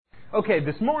Okay,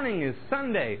 this morning is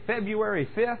Sunday, February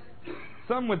 5th.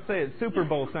 Some would say it's Super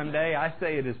Bowl Sunday. I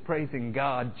say it is Praising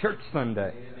God Church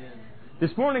Sunday. Amen. This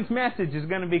morning's message is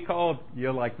going to be called,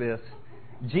 you'll like this,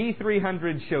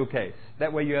 G300 Showcase.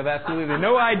 That way you have absolutely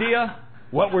no idea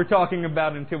what we're talking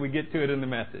about until we get to it in the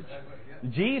message.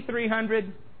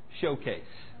 G300 Showcase.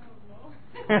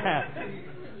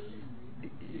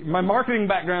 My marketing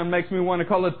background makes me want to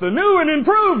call it the new and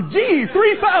improved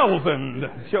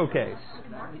G3000 Showcase.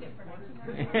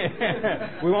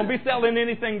 We won't be selling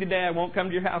anything today. I won't come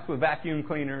to your house with vacuum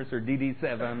cleaners or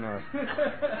DD7 or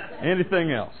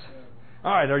anything else.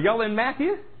 All right, are y'all in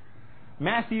Matthew?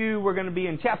 Matthew, we're going to be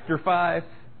in chapter 5. I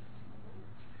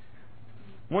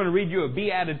want to read you a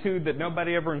beatitude that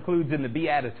nobody ever includes in the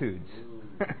Beatitudes.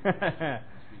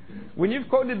 When you've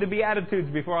quoted the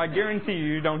Beatitudes before, I guarantee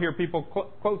you don't hear people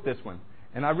quote this one.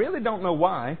 And I really don't know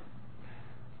why,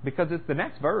 because it's the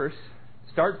next verse.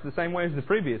 Starts the same way as the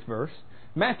previous verse.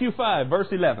 Matthew 5, verse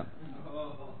 11.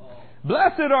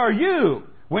 Blessed are you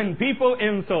when people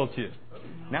insult you.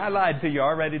 Now, I lied to you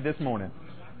already this morning.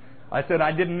 I said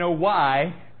I didn't know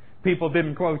why people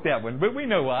didn't quote that one. But we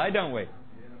know why, don't we?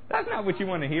 That's not what you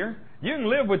want to hear. You can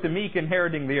live with the meek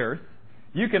inheriting the earth.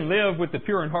 You can live with the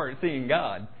pure in heart seeing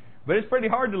God. But it's pretty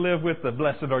hard to live with the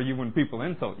blessed are you when people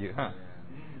insult you, huh?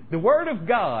 The Word of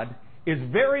God is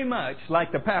very much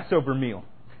like the Passover meal.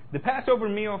 The Passover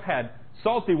meal had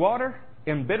salty water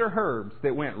and bitter herbs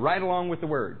that went right along with the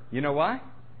Word. You know why?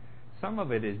 Some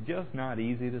of it is just not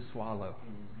easy to swallow.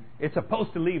 It's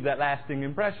supposed to leave that lasting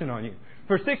impression on you.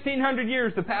 For 1,600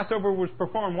 years, the Passover was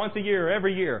performed once a year,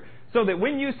 every year, so that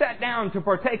when you sat down to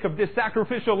partake of this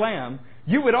sacrificial lamb,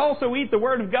 you would also eat the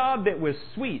Word of God that was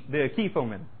sweet, the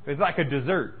kephomen. It's like a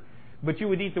dessert. But you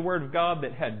would eat the Word of God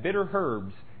that had bitter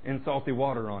herbs and salty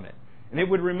water on it. And it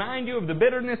would remind you of the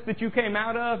bitterness that you came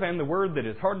out of and the Word that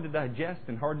is hard to digest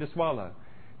and hard to swallow.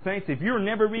 Saints, if you're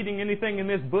never reading anything in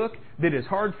this book that is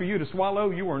hard for you to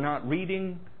swallow, you are not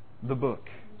reading the book.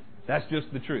 That's just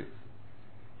the truth.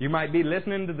 You might be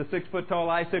listening to the 6-foot-tall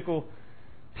icicle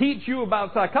teach you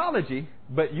about psychology,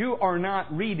 but you are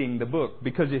not reading the book.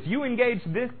 Because if you engage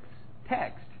this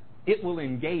text, it will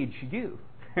engage you.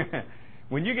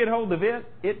 When you get hold of it,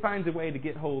 it finds a way to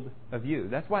get hold of you.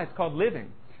 That's why it's called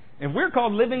living. And we're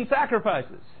called living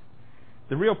sacrifices.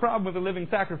 The real problem with a living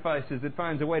sacrifice is it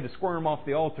finds a way to squirm off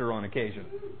the altar on occasion.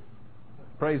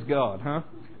 Praise God, huh?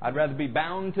 I'd rather be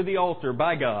bound to the altar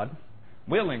by God,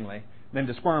 willingly, than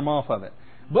to squirm off of it.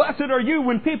 Blessed are you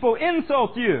when people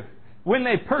insult you, when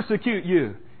they persecute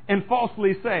you, and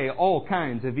falsely say all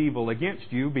kinds of evil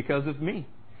against you because of me.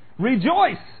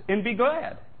 Rejoice and be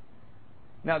glad.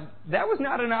 Now, that was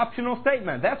not an optional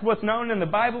statement. That's what's known in the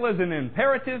Bible as an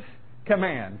imperative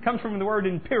command. Comes from the word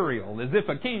imperial, as if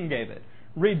a king gave it.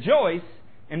 Rejoice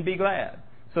and be glad.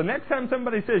 So next time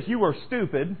somebody says you are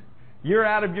stupid, you're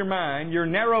out of your mind, you're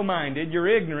narrow-minded, you're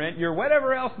ignorant, you're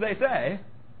whatever else they say,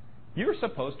 you're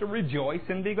supposed to rejoice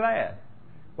and be glad.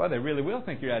 Well, they really will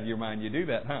think you're out of your mind. You do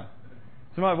that, huh?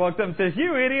 Somebody walks up and says,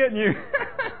 you idiot, and you...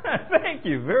 Thank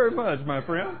you very much, my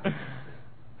friend.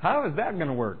 How is that going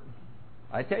to work?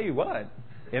 I tell you what,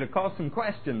 it'll cause some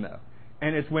question, though.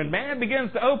 And it's when man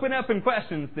begins to open up in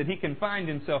questions that he can find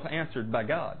himself answered by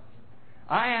God.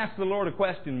 I asked the Lord a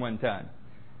question one time.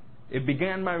 It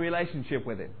began my relationship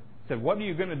with Him. I said, what are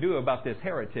you going to do about this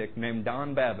heretic named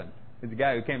Don Babin? He's the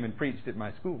guy who came and preached at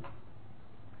my school.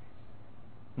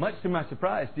 Much to my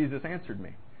surprise, Jesus answered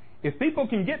me. If people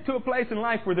can get to a place in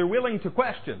life where they're willing to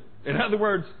question, in other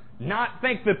words, not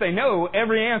think that they know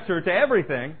every answer to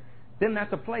everything, then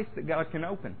that's a place that God can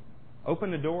open.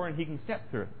 Open the door and He can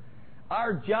step through.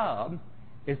 Our job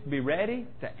is to be ready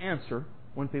to answer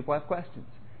when people have questions.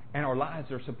 And our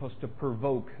lives are supposed to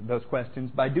provoke those questions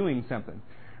by doing something.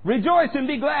 Rejoice and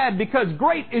be glad, because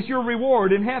great is your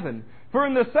reward in heaven. For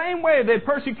in the same way they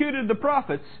persecuted the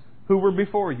prophets who were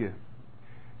before you.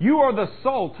 You are the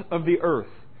salt of the earth.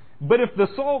 But if the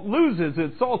salt loses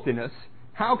its saltiness,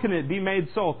 how can it be made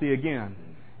salty again?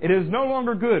 It is no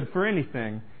longer good for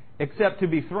anything except to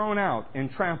be thrown out and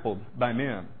trampled by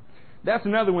men. That's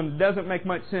another one that doesn't make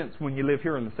much sense when you live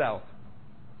here in the South.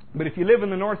 But if you live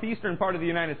in the northeastern part of the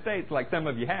United States, like some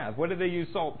of you have, what do they use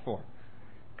salt for?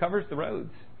 Covers the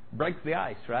roads, breaks the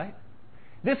ice, right?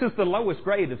 This is the lowest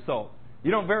grade of salt. You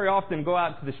don't very often go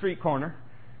out to the street corner,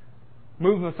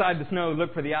 move aside the snow,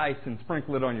 look for the ice, and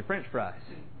sprinkle it on your French fries.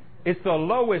 It's the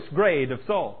lowest grade of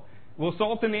salt. Well,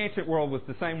 salt in the ancient world was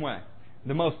the same way.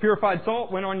 The most purified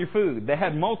salt went on your food. They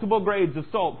had multiple grades of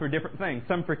salt for different things.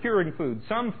 Some for curing food,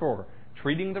 some for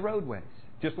treating the roadways,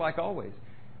 just like always.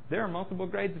 There are multiple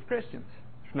grades of Christians.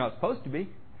 There's not supposed to be,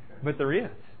 but there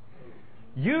is.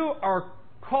 You are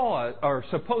are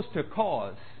supposed to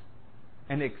cause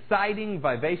an exciting,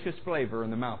 vivacious flavor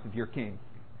in the mouth of your king.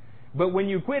 But when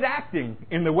you quit acting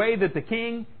in the way that the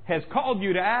king has called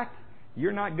you to act,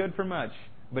 you're not good for much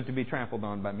but to be trampled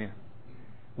on by men.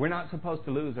 We're not supposed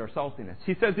to lose our saltiness.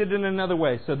 He says it in another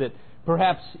way so that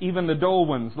perhaps even the dull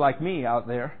ones like me out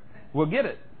there will get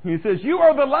it. He says, you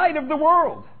are the light of the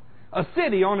world. A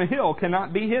city on a hill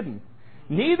cannot be hidden.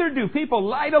 Neither do people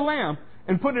light a lamp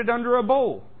and put it under a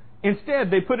bowl. Instead,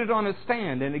 they put it on a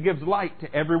stand, and it gives light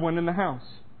to everyone in the house.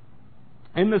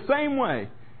 In the same way,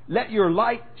 let your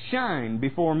light shine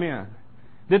before men,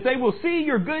 that they will see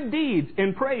your good deeds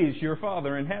and praise your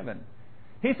Father in heaven.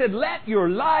 He said, let your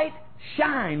light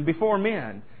shine before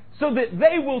men, so that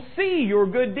they will see your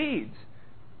good deeds.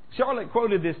 Charlotte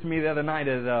quoted this to me the other night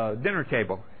at a dinner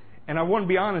table. And I want to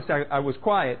be honest, I was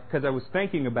quiet because I was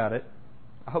thinking about it.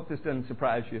 I hope this doesn't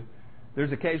surprise you.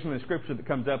 There's occasionally a scripture that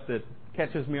comes up that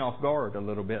catches me off guard a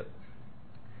little bit.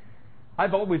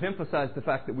 I've always emphasized the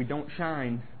fact that we don't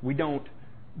shine, we don't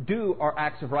do our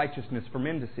acts of righteousness for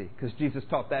men to see, because Jesus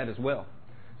taught that as well.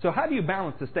 So how do you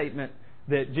balance the statement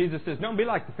that Jesus says, don't be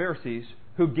like the Pharisees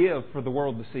who give for the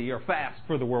world to see or fast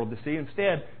for the world to see.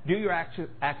 Instead, do your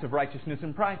acts of righteousness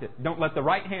in private. Don't let the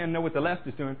right hand know what the left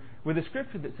is doing. With a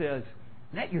scripture that says,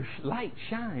 let your light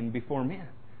shine before men,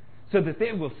 so that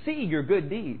they will see your good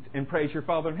deeds and praise your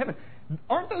Father in heaven.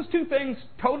 Aren't those two things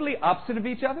totally opposite of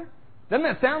each other? Doesn't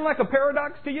that sound like a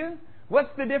paradox to you? What's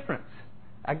the difference?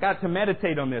 I got to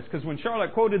meditate on this because when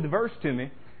Charlotte quoted the verse to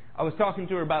me, I was talking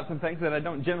to her about some things that I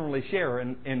don't generally share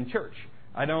in church.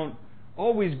 I don't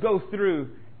always go through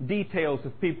details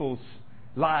of people's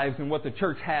lives and what the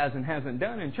church has and hasn't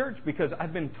done in church, because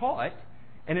I've been taught,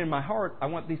 and in my heart, I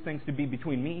want these things to be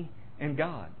between me and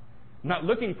God. I'm not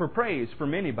looking for praise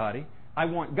from anybody. I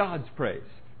want God's praise.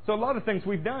 So a lot of things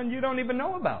we've done you don't even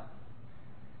know about.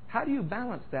 How do you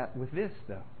balance that with this,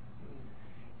 though?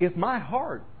 If my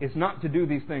heart is not to do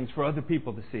these things for other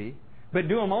people to see, but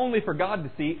do them only for God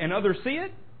to see, and others see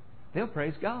it, they'll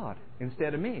praise God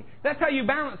instead of me. That's how you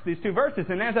balance these two verses.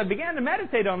 And as I began to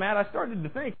meditate on that, I started to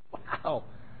think, wow,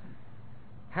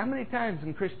 how many times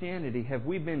in Christianity have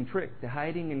we been tricked to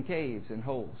hiding in caves and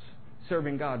holes,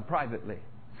 serving God privately,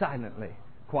 silently,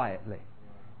 quietly?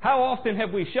 How often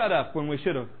have we shut up when we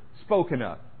should have spoken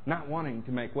up, not wanting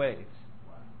to make waves?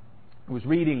 I was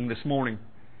reading this morning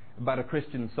about a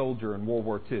Christian soldier in World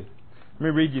War II. Let me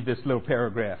read you this little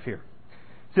paragraph here.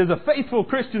 It says, a faithful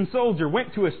Christian soldier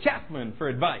went to his chaplain for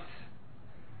advice.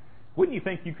 Wouldn't you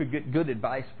think you could get good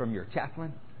advice from your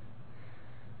chaplain?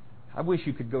 I wish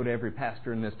you could go to every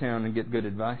pastor in this town and get good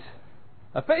advice.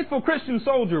 A faithful Christian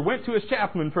soldier went to his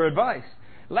chaplain for advice.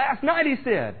 Last night, he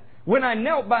said, when I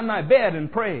knelt by my bed and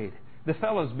prayed, the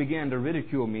fellows began to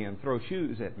ridicule me and throw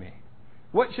shoes at me.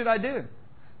 What should I do?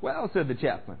 Well, said the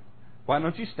chaplain, why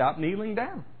don't you stop kneeling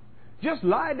down? Just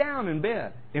lie down in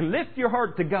bed and lift your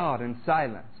heart to God in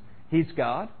silence. He's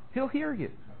God. He'll hear you.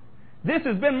 This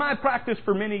has been my practice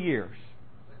for many years.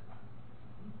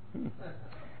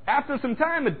 After some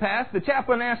time had passed, the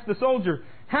chaplain asked the soldier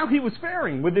how he was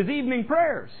faring with his evening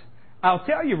prayers. I'll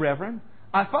tell you, Reverend,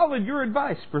 I followed your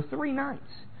advice for 3 nights,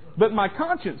 but my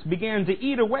conscience began to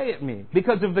eat away at me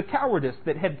because of the cowardice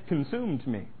that had consumed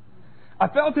me. I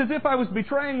felt as if I was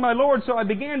betraying my Lord, so I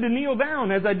began to kneel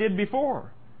down as I did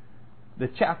before. The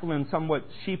chaplain somewhat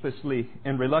sheepishly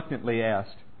and reluctantly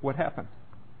asked, what happened?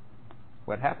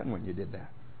 What happened when you did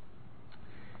that?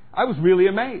 I was really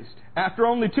amazed. After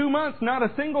only 2 months, not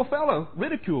a single fellow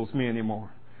ridicules me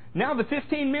anymore. Now the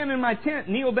 15 men in my tent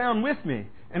kneel down with me,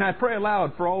 and I pray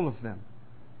aloud for all of them,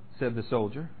 said the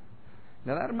soldier.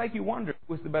 Now that'll make you wonder,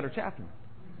 who was the better chaplain?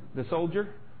 The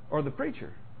soldier or the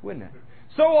preacher, wouldn't it?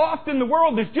 So often the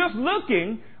world is just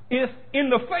looking if in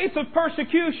the face of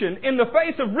persecution, in the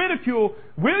face of ridicule,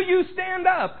 will you stand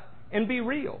up and be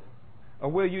real? Or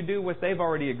will you do what they've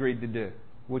already agreed to do,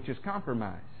 which is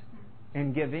compromise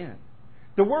and give in?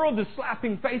 The world is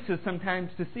slapping faces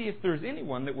sometimes to see if there's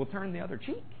anyone that will turn the other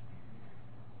cheek.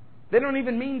 They don't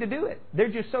even mean to do it. They're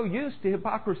just so used to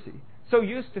hypocrisy, so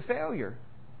used to failure,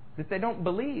 that they don't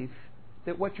believe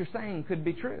that what you're saying could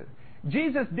be true.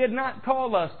 Jesus did not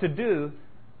call us to do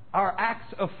our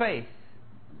acts of faith,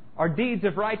 our deeds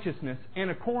of righteousness, in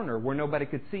a corner where nobody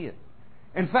could see it.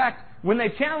 In fact, when they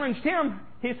challenged him,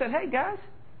 he said, hey guys,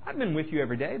 I've been with you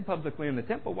every day publicly in the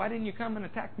temple. Why didn't you come and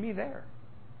attack me there?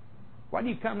 Why do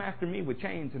you come after me with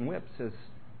chains and whips as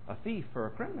a thief or a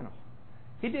criminal?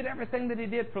 He did everything that he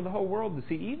did for the whole world to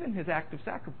see, even his act of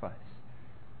sacrifice.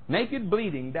 Naked,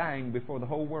 bleeding, dying before the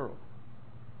whole world.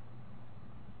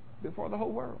 Before the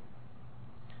whole world.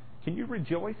 Can you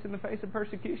rejoice in the face of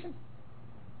persecution?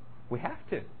 We have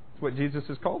to. That's what Jesus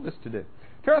has called us to do.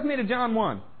 Turn with me to John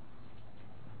 1.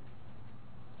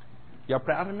 Y'all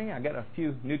proud of me? I got a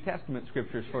few New Testament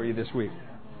scriptures for you this week.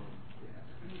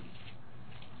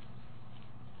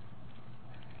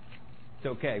 It's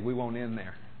okay. We won't end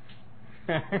there.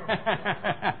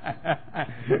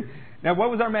 Now, what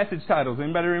was our message titles?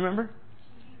 Anybody remember?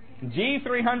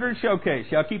 G300 Showcase.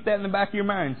 Y'all keep that in the back of your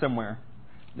mind somewhere.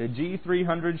 The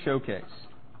G300 Showcase.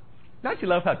 Don't you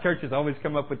love how churches always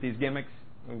come up with these gimmicks?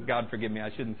 Oh, God forgive me, I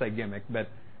shouldn't say gimmick, but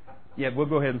yeah, we'll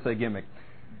go ahead and say gimmick.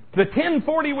 The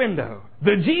 1040 window,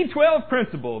 the G12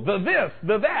 principle, the this,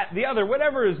 the that, the other,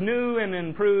 whatever is new and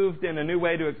improved and a new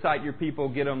way to excite your people,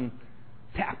 get them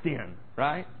tapped in,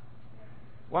 right?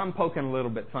 Well, I'm poking a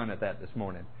little bit fun at that this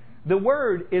morning. The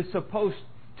Word is supposed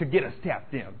to get us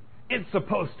tapped in. It's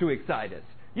supposed to excite us.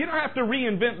 You don't have to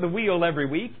reinvent the wheel every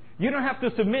week. You don't have to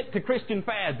submit to Christian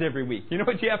fads every week. You know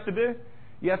what you have to do?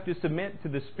 You have to submit to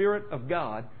the Spirit of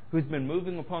God who's been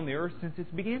moving upon the earth since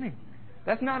its beginning.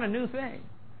 That's not a new thing.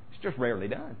 It's just rarely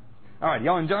done. All right,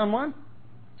 y'all in John 1?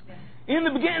 In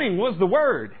the beginning was the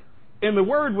Word, and the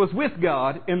Word was with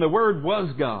God, and the Word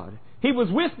was God. He was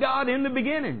with God in the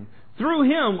beginning. Through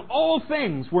Him all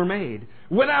things were made.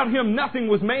 Without Him nothing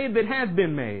was made that has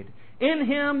been made. In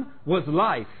Him was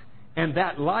life, and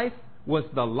that life was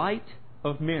the light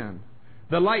of men.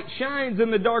 The light shines in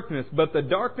the darkness, but the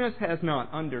darkness has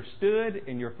not understood,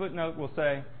 and your footnote will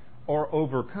say, or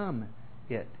overcome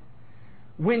it.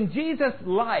 When Jesus'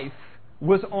 life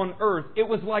was on earth, it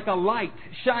was like a light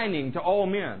shining to all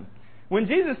men. When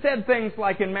Jesus said things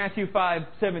like in Matthew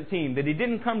 5:17 that He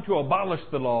didn't come to abolish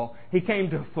the law, He came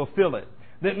to fulfill it.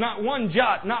 That not one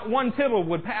jot, not one tittle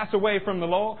would pass away from the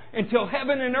law until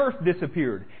heaven and earth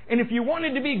disappeared. And if you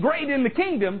wanted to be great in the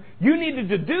kingdom, you needed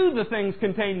to do the things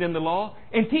contained in the law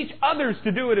and teach others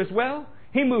to do it as well.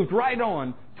 He moved right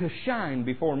on to shine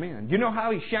before men. You know how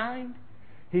He shined?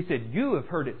 He said, you have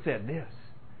heard it said this,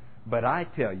 but I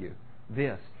tell you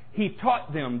this. He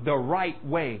taught them the right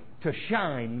way to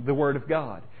shine the Word of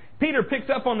God. Peter picks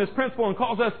up on this principle and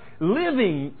calls us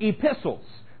living epistles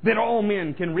that all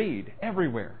men can read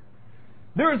everywhere.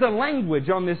 There is a language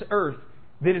on this earth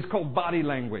that is called body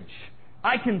language.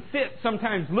 I can sit,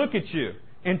 sometimes look at you,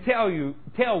 and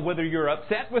tell whether you're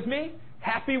upset with me,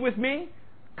 happy with me,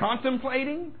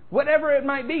 contemplating, whatever it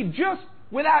might be, just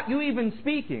without you even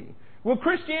speaking. Well,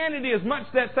 Christianity is much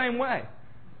that same way.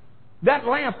 That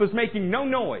lamp is making no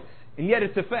noise, and yet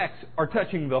its effects are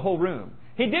touching the whole room.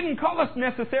 He didn't call us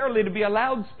necessarily to be a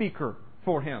loudspeaker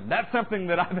for Him. That's something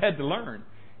that I've had to learn.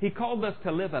 He called us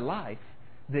to live a life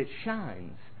that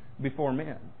shines before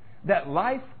men. That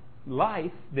life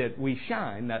that we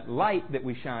shine, that light that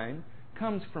we shine,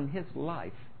 comes from His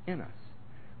life in us.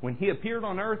 When He appeared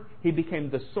on earth, He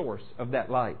became the source of that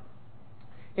light.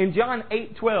 In John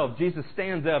 8:12, Jesus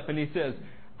stands up and He says,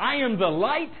 I am the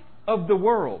light of the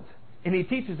world. And He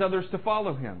teaches others to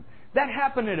follow Him. That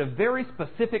happened at a very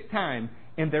specific time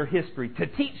in their history to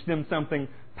teach them something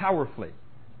powerfully.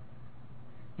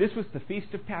 This was the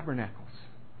Feast of Tabernacles.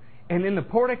 And in the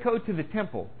portico to the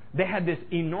temple, they had this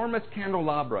enormous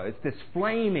candelabra. It's this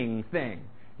flaming thing.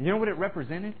 You know what it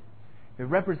represented? It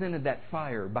represented that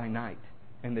fire by night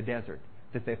in the desert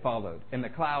that they followed, and the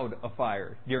cloud of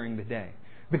fire during the day.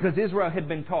 Because Israel had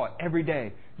been taught every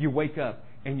day, you wake up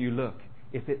and you look.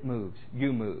 If it moves,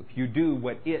 you move. You do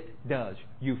what it does.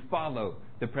 You follow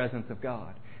the presence of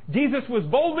God. Jesus was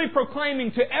boldly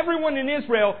proclaiming to everyone in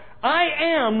Israel, I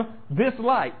am this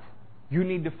light. You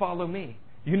need to follow me.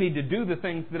 You need to do the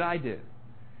things that I do.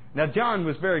 Now, John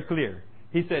was very clear.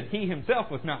 He said he himself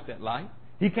was not that light.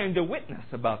 He came to witness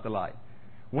about the light.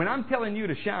 When I'm telling you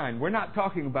to shine, we're not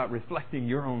talking about reflecting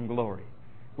your own glory.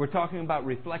 We're talking about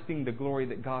reflecting the glory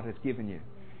that God has given you.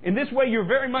 In this way, you're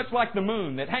very much like the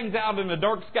moon that hangs out in the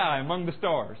dark sky among the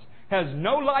stars, has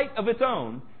no light of its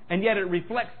own, and yet it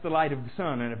reflects the light of the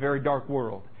sun in a very dark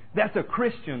world. That's a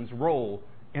Christian's role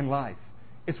in life.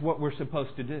 It's what we're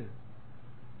supposed to do.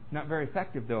 Not very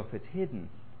effective, though, if it's hidden,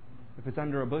 if it's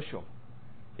under a bushel,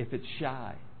 if it's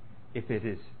shy, if it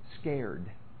is scared,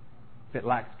 if it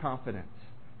lacks confidence.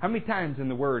 How many times in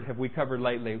the Word have we covered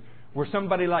lately where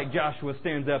somebody like Joshua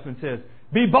stands up and says,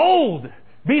 be bold!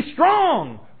 Be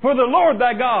strong, for the Lord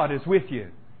thy God is with you.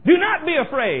 Do not be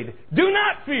afraid. Do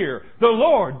not fear. The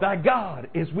Lord thy God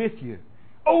is with you.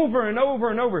 Over and over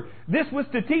and over. This was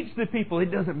to teach the people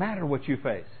it doesn't matter what you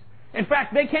face. In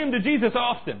fact, they came to Jesus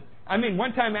often. I mean,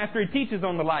 one time after He teaches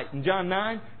on the light, in John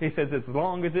 9, He says, as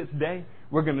long as it's day,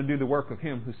 we're going to do the work of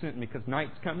Him who sent me, because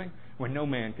night's coming when no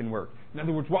man can work. In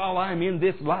other words, while I'm in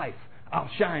this life, I'll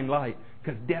shine light,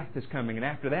 because death is coming. And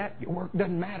after that, your work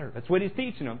doesn't matter. That's what He's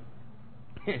teaching them.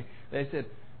 They said,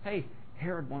 hey,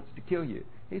 Herod wants to kill you.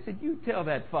 He said, you tell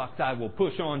that fox I will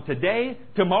push on today,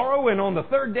 tomorrow, and on the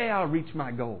third day I'll reach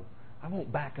my goal. I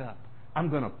won't back up. I'm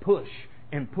going to push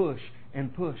and push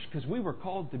and push, because we were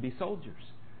called to be soldiers.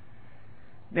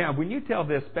 Now, when you tell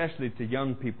this, especially to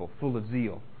young people full of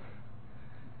zeal,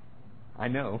 I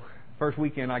know. First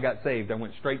weekend I got saved, I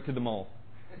went straight to the mall.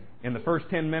 In the first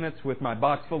 10 minutes with my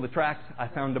box full of tracts, I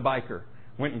found a biker.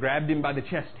 Went and grabbed him by the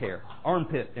chest hair,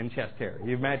 armpit and chest hair.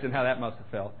 You imagine how that must have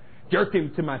felt. Jerked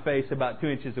him to my face about 2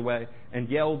 inches away and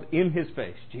yelled in his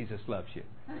face, Jesus loves you.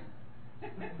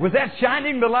 Was that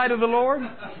shining the light of the Lord?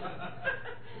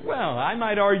 Well, I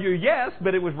might argue yes,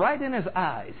 but it was right in his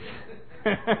eyes.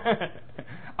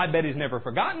 I bet he's never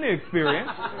forgotten the experience.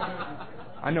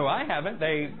 I know I haven't.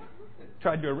 They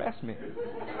tried to arrest me.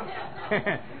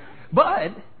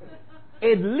 But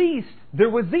at least there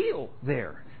was zeal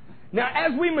there. Now,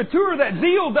 as we mature, that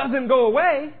zeal doesn't go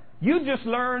away. You just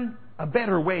learn a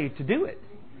better way to do it.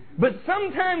 But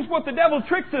sometimes what the devil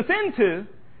tricks us into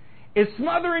is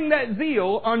smothering that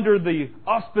zeal under the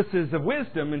auspices of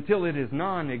wisdom until it is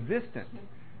non-existent.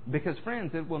 Because,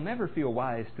 friends, it will never feel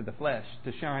wise to the flesh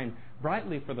to shine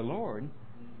brightly for the Lord,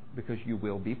 because you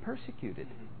will be persecuted,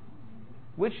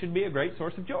 which should be a great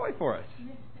source of joy for us.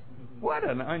 What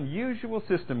an unusual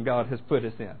system God has put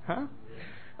us in, huh?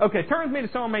 Okay, turn with me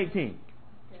to Psalm 18.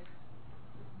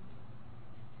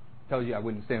 Told you I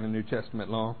wouldn't stay in the New Testament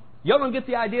long. Y'all don't get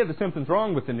the idea that something's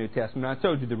wrong with the New Testament. I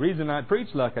told you the reason I preach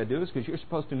like I do is because you're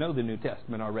supposed to know the New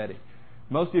Testament already.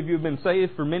 Most of you have been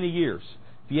saved for many years.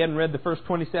 If you hadn't read the first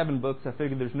 27 books, I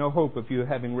figure there's no hope of you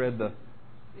having read the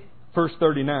first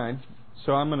 39.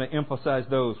 So I'm going to emphasize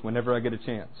those whenever I get a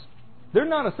chance. There's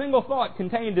not a single thought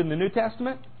contained in the New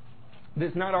Testament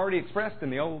that's not already expressed in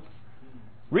the Old.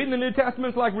 Reading the New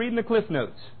Testament is like reading the Cliff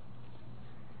Notes.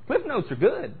 Cliff Notes are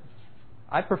good.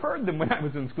 I preferred them when I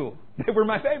was in school. They were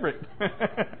my favorite.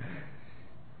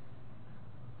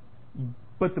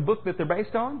 But the book that they're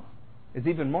based on is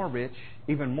even more rich,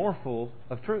 even more full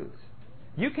of truths.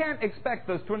 You can't expect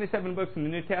those 27 books in the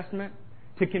New Testament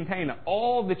to contain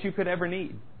all that you could ever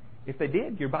need. If they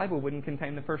did, your Bible wouldn't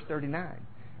contain the first 39.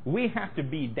 We have to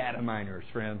be data miners,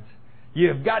 friends.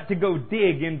 You've got to go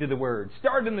dig into the Word.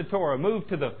 Start in the Torah, move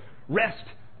to the rest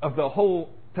of the whole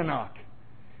Tanakh.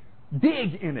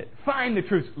 Dig in it. Find the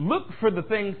truths. Look for the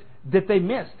things that they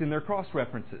missed in their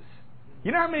cross-references.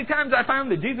 You know how many times I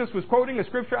found that Jesus was quoting a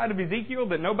scripture out of Ezekiel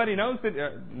that nobody knows,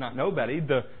 not nobody,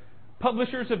 the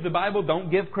publishers of the Bible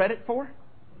don't give credit for?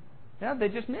 Yeah, they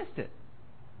just missed it.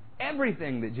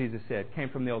 Everything that Jesus said came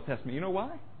from the Old Testament. You know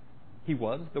why? He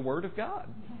was the Word of God.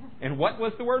 And what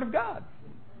was the Word of God?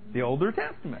 The Older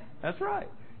Testament. That's right.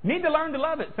 Need to learn to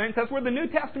love it, saints. That's where the New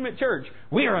Testament church.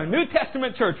 We are a New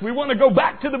Testament church. We want to go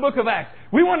back to the book of Acts.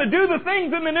 We want to do the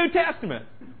things in the New Testament.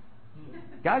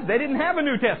 Guys, they didn't have a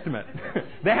New Testament.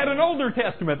 They had an Older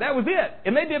Testament. That was it.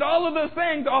 And they did all of those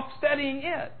things off studying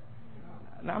it.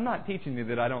 Now, I'm not teaching you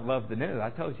that I don't love the New. I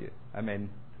told you. I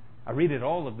mean, I read it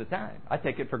all of the time. I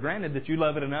take it for granted that you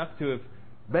love it enough to have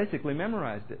basically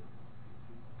memorized it.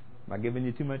 Am I giving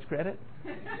you too much credit?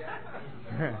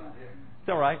 It's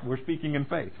all right. We're speaking in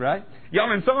faith, right?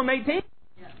 Y'all in Psalm 18?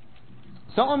 Yeah.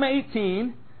 Psalm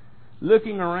 18,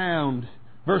 looking around,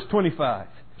 verse 25.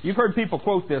 You've heard people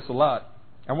quote this a lot.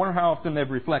 I wonder how often they've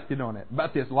reflected on it,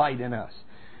 about this light in us.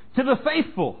 To the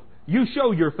faithful, you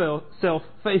show yourself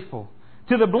faithful.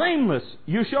 To the blameless,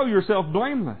 you show yourself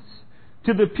blameless.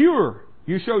 To the pure,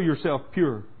 you show yourself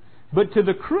pure. But to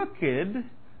the crooked,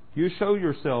 you show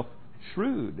yourself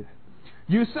shrewd.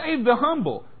 You save the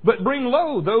humble, but bring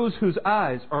low those whose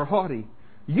eyes are haughty.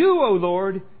 You, O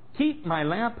Lord, keep my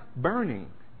lamp burning.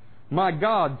 My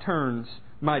God turns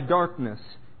my darkness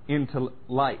into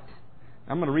light.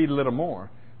 I'm going to read a little more.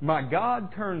 My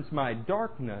God turns my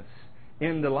darkness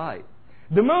into light.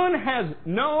 The moon has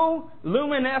no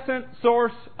luminescent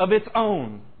source of its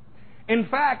own. In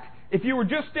fact, if you were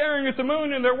just staring at the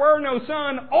moon and there were no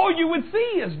sun, all you would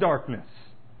see is darkness.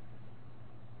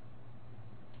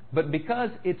 But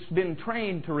because it's been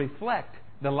trained to reflect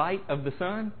the light of the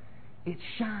sun, it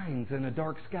shines in a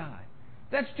dark sky.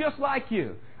 That's just like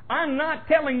you. I'm not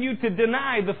telling you to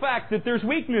deny the fact that there's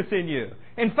weakness in you.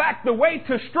 In fact, the way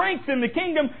to strengthen the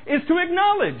kingdom is to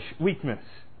acknowledge weakness.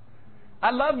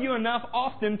 I love you enough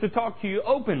often to talk to you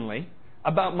openly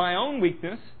about my own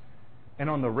weakness, and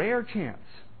on the rare chance,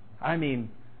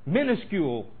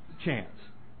 minuscule chance,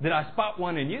 that I spot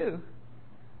one in you,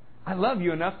 I love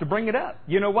you enough to bring it up.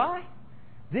 You know why?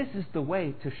 This is the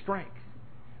way to strength.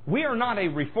 We are not a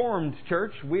reformed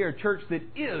church. We are a church that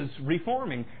is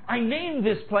reforming. I named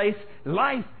this place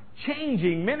Life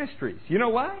Changing Ministries. You know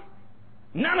why?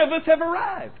 None of us have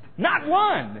arrived. Not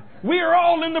one. We are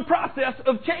all in the process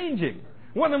of changing.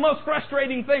 One of the most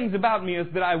frustrating things about me is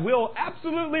that I will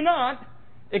absolutely not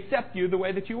accept you the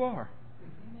way that you are.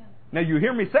 Now you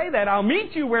hear me say that, I'll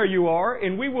meet you where you are,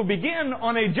 and we will begin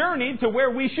on a journey to where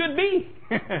we should be.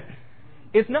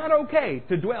 It's not okay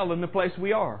to dwell in the place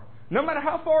we are. No matter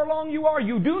how far along you are,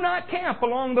 you do not camp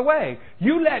along the way.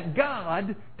 You let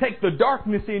God take the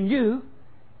darkness in you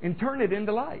and turn it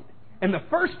into light. And the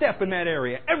first step in that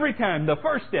area, every time, the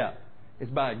first step is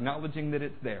by acknowledging that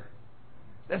it's there.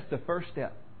 That's the first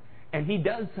step. And He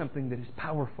does something that is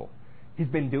powerful. He's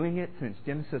been doing it since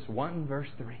Genesis 1, verse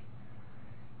 3.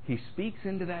 He speaks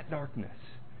into that darkness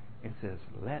and says,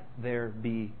 let there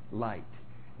be light.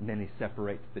 And then He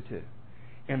separates the two.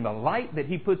 And the light that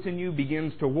He puts in you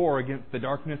begins to war against the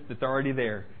darkness that's already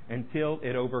there until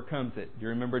it overcomes it. Do you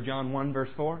remember John 1, verse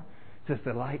 4? It says,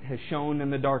 the light has shone in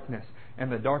the darkness,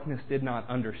 and the darkness did not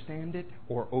understand it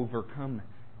or overcome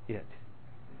it.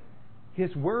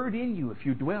 His Word in you, if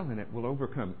you dwell in it, will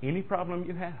overcome any problem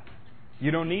you have. You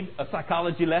don't need a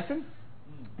psychology lesson.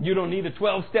 You don't need a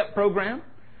 12-step program.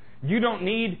 You don't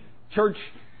need church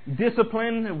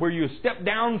discipline where you step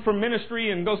down from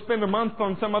ministry and go spend a month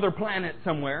on some other planet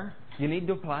somewhere. You need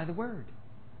to apply the Word.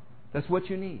 That's what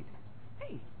you need.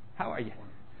 Hey, how are you?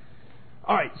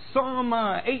 All right, Psalm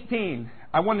 18.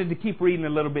 I wanted to keep reading a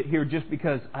little bit here just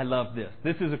because I love this.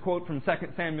 This is a quote from 2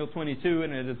 Samuel 22,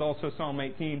 and it is also Psalm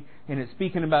 18, and it's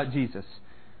speaking about Jesus.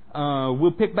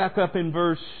 We'll pick back up in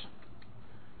verse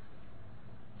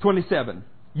 27.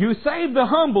 You save the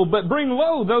humble, but bring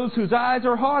low those whose eyes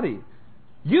are haughty.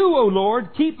 You, O Lord,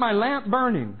 keep my lamp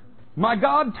burning. My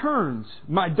God turns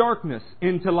my darkness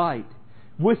into light.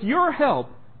 With your help,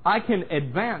 I can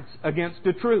advance against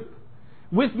a troop.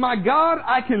 With my God,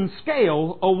 I can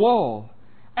scale a wall.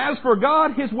 As for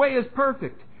God, His way is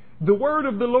perfect. The word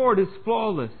of the Lord is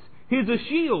flawless. He is a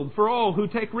shield for all who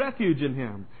take refuge in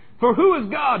Him. For who is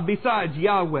God besides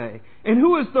Yahweh? And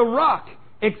who is the rock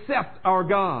except our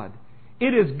God?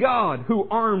 It is God who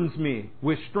arms me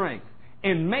with strength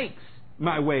and makes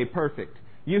my way perfect.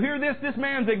 You hear this? This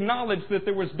man's acknowledged that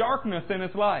there was darkness in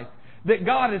his life, that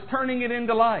God is turning it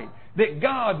into light, that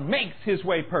God makes His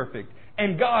way perfect,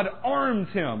 and God arms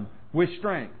him with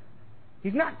strength.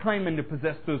 He's not claiming to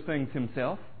possess those things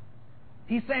himself.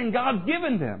 He's saying God's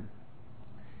given them.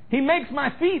 He makes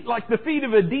my feet like the feet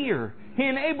of a deer. He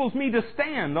enables me to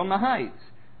stand on the heights.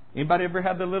 Anybody ever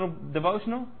have the little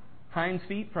devotional? Hinds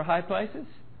feet for high places?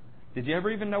 Did you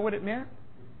ever even know what it meant?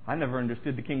 I never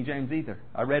understood the King James either.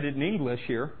 I read it in English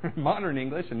here, modern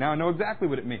English, and now I know exactly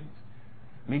what it means.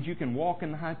 It means you can walk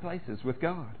in the high places with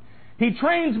God. He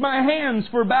trains my hands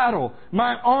for battle.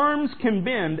 My arms can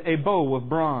bend a bow of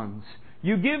bronze.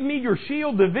 You give me your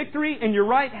shield of victory, and your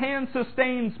right hand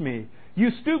sustains me. You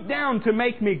stoop down to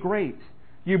make me great.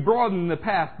 You broaden the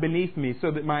path beneath me so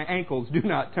that my ankles do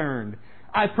not turn.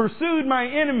 I pursued my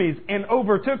enemies and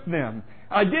overtook them.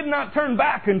 I did not turn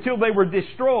back until they were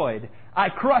destroyed. I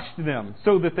crushed them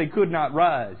so that they could not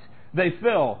rise. They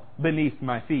fell beneath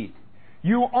my feet.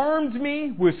 You armed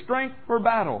me with strength for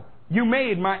battle. You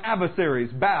made my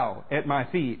adversaries bow at my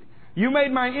feet. You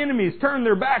made my enemies turn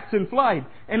their backs in flight,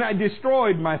 and I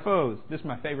destroyed my foes. This is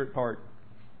my favorite part,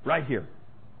 right here.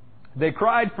 They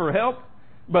cried for help,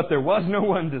 but there was no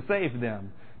one to save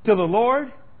them. To the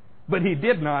Lord, but He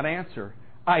did not answer.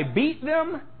 I beat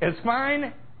them as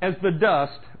fine as the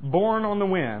dust borne on the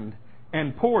wind,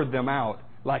 and poured them out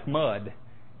like mud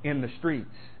in the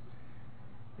streets.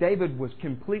 David was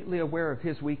completely aware of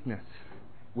his weakness,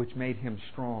 which made him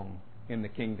strong in the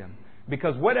kingdom.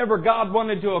 Because whatever God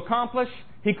wanted to accomplish,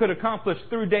 He could accomplish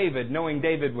through David, knowing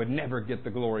David would never get the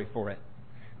glory for it.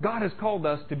 God has called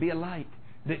us to be a light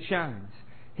that shines.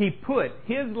 He put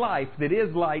His life that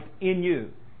is light in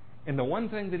you. And the one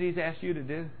thing that He's asked you to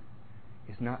do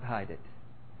is not hide it.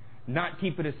 Not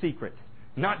keep it a secret.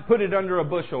 Not put it under a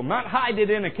bushel. Not hide it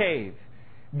in a cave.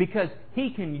 Because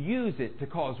He can use it to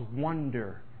cause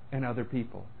wonder in other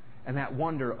people. And that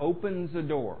wonder opens a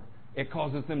door. It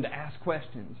causes them to ask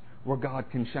questions where God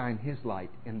can shine His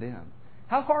light in them.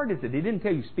 How hard is it? He didn't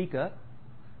tell you speak up.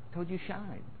 He told you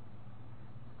shine.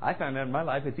 I found out in my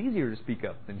life it's easier to speak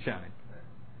up than shine.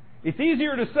 It's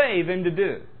easier to say than to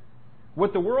do.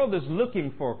 What the world is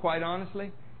looking for, quite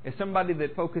honestly, is somebody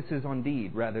that focuses on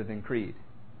deed rather than creed.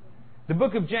 The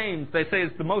book of James, they say,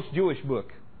 is the most Jewish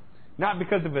book. Not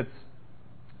because of its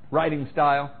writing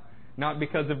style, not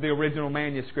because of the original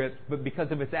manuscript, but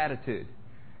because of its attitude.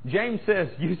 James says,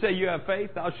 you say you have faith,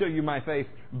 I'll show you my faith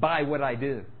by what I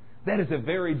do. That is a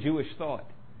very Jewish thought.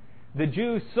 The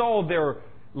Jews saw their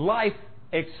life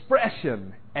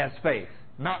expression as faith,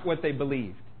 not what they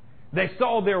believed. They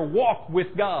saw their walk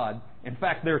with God. In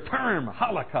fact, their term,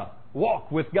 halakha,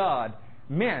 walk with God,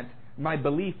 meant my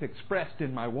belief expressed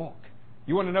in my walk.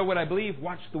 You want to know what I believe?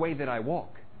 Watch the way that I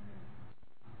walk.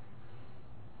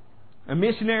 A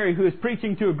missionary who was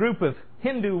preaching to a group of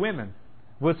Hindu women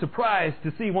was surprised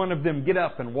to see one of them get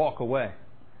up and walk away.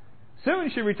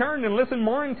 Soon she returned and listened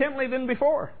more intently than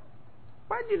before.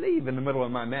 "Why'd you leave in the middle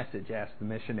of my message?" asked the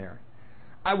missionary.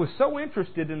 "I was so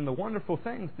interested in the wonderful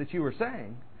things that you were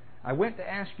saying, I went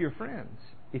to ask your friends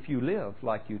if you live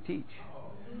like you teach.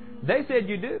 They said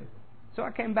you do. So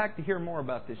I came back to hear more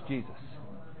about this Jesus."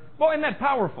 Boy, isn't that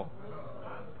powerful?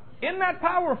 Isn't that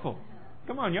powerful?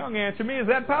 Come on, young, answer me. Is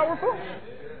that powerful?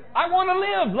 I want to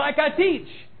live like I teach.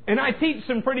 And I teach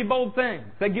some pretty bold things.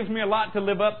 That gives me a lot to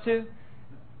live up to.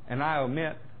 And I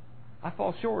admit, I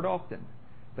fall short often.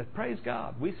 But praise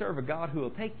God, we serve a God who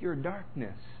will take your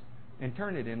darkness and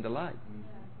turn it into light.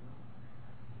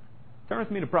 Turn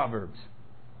with me to Proverbs.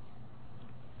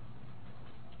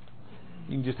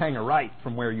 You can just hang a right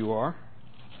from where you are.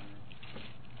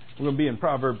 We're going to be in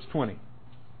Proverbs 20.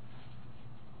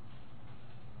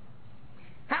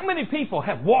 How many people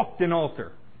have walked an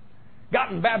altar,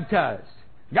 gotten baptized,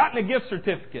 gotten a gift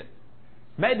certificate,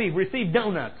 maybe received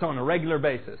donuts on a regular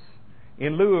basis?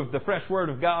 In lieu of the fresh Word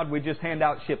of God, we just hand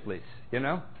out Shipleys, you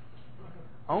know?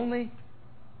 Only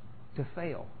to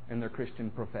fail in their Christian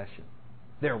profession.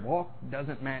 Their walk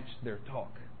doesn't match their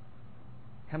talk.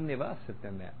 How many of us have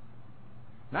done that?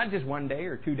 Not just one day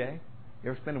or 2 days.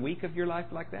 You ever spend a week of your life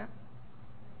like that?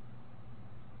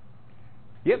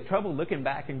 You have trouble looking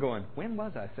back and going, when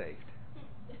was I saved?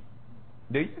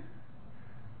 Do you?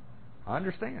 I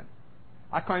understand.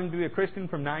 I claim to be a Christian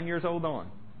from 9 years old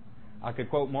on. I could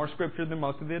quote more scripture than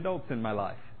most of the adults in my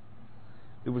life.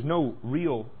 There was no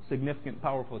real, significant,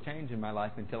 powerful change in my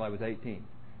life until I was 18.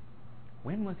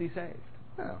 When was he saved?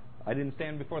 Well, I didn't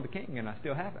stand before the King, and I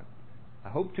still haven't. I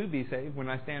hope to be saved when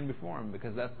I stand before Him,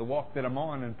 because that's the walk that I'm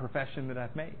on and profession that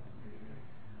I've made.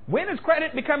 When does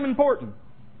credit become important?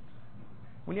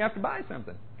 When you have to buy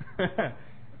something.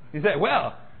 You say,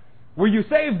 well, were you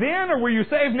saved then or were you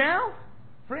saved now?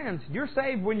 Friends, you're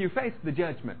saved when you face the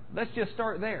judgment. Let's just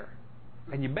start there.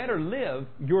 And you better live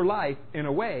your life in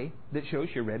a way that shows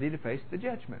you're ready to face the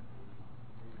judgment.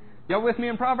 Y'all with me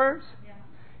in Proverbs? Yeah.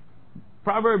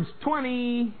 Proverbs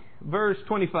 20, verse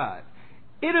 25.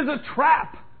 It is a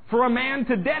trap for a man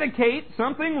to dedicate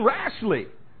something rashly,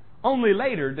 only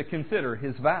later to consider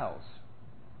his vows.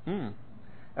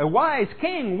 A wise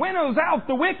king winnows out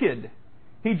the wicked.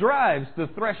 He drives the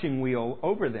threshing wheel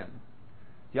over them.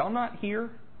 Do y'all not hear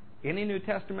any New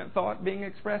Testament thought being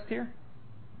expressed here?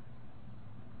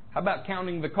 How about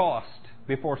counting the cost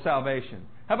before salvation?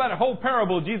 How about a whole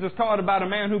parable Jesus taught about a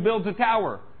man who builds a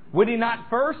tower? Would he not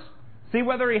first see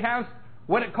whether he has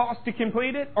what it costs to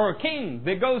complete it? Or a king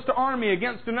that goes to army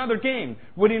against another king,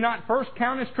 would he not first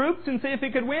count his troops and see if he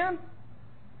could win?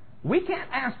 We can't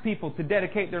ask people to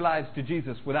dedicate their lives to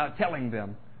Jesus without telling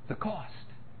them the cost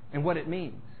and what it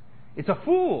means. It's a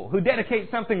fool who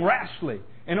dedicates something rashly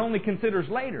and only considers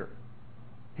later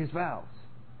his vows.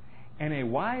 And a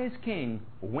wise king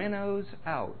winnows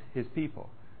out his people.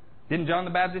 Didn't John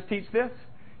the Baptist teach this?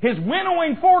 His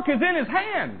winnowing fork is in his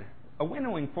hand. A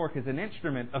winnowing fork is an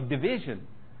instrument of division.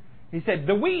 He said,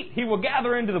 the wheat he will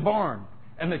gather into the barn,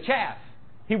 and the chaff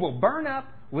he will burn up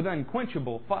with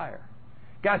unquenchable fire.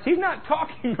 Guys, he's not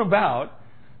talking about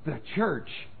the church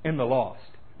and the lost.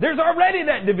 There's already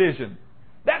that division.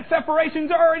 That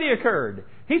separation's already occurred.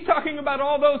 He's talking about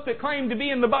all those that claim to be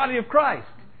in the body of Christ.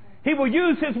 He will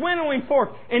use his winnowing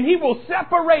fork and he will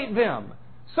separate them.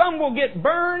 Some will get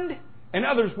burned and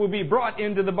others will be brought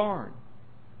into the barn.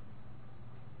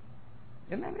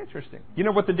 Isn't that interesting? You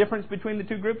know what the difference between the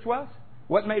two groups was?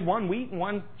 What made one wheat and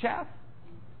one chaff?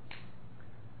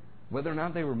 Whether or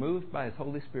not they were moved by His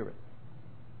Holy Spirit.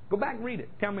 Go back and read it.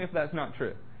 Tell me if that's not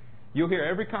true. You'll hear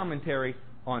every commentary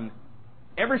on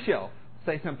every shelf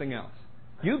say something else.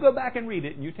 You go back and read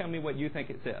it and you tell me what you think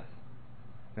it says.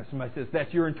 Now somebody says,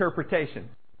 that's your interpretation.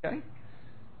 Okay?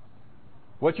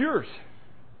 What's yours?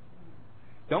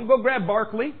 Don't go grab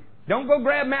Barclay. Don't go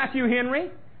grab Matthew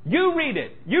Henry. You read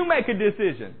it. You make a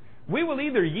decision. We will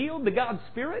either yield to God's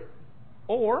Spirit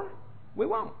or we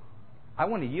won't. I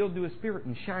want to yield to His Spirit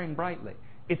and shine brightly.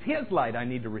 It's His light I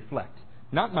need to reflect,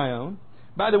 not my own.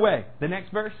 By the way, the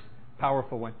next verse,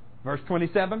 powerful one. Verse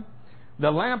 27.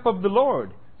 The lamp of the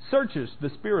Lord searches the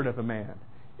spirit of a man.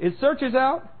 It searches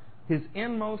out his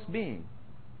inmost being.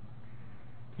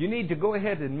 You need to go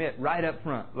ahead and admit right up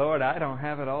front, Lord, I don't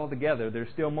have it all together. There's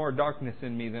still more darkness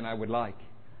in me than I would like.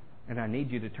 And I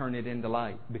need you to turn it into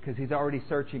light, because He's already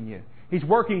searching you. He's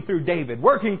working through David,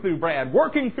 working through Brad,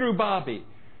 working through Bobby,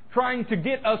 trying to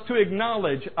get us to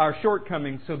acknowledge our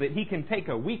shortcomings so that He can take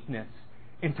a weakness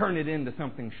and turn it into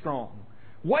something strong.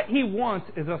 What He wants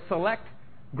is a select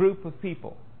group of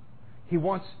people. He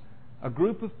wants a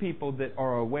group of people that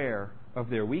are aware of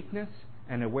their weakness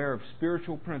and aware of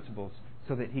spiritual principles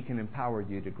so that He can empower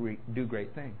you to do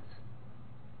great things.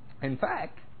 In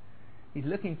fact, He's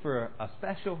looking for a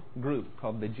special group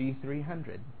called the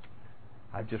G300.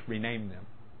 I've just renamed them.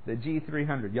 The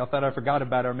G300. Y'all thought I forgot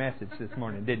about our message this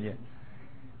morning, didn't you?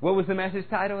 What was the message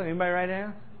title? Anybody write it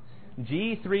down?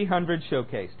 G300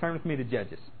 Showcase. Turn with me to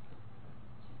Judges.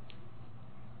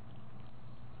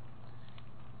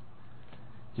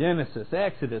 Genesis,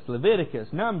 Exodus, Leviticus,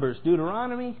 Numbers,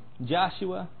 Deuteronomy,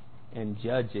 Joshua, and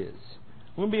Judges.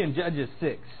 We'll be in Judges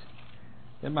 6.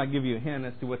 That might give you a hint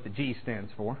as to what the G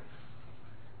stands for.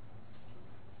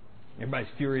 Everybody's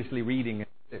furiously reading at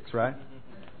 6, right?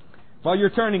 While you're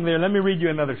turning there, let me read you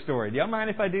another story. Do y'all mind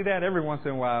if I do that every once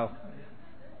in a while?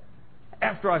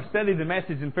 After I've studied the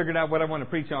message and figured out what I want to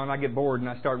preach on, I get bored and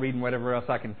I start reading whatever else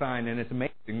I can find, and it's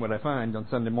amazing what I find on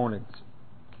Sunday mornings.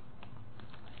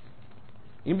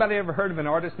 Anybody ever heard of an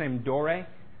artist named Dore?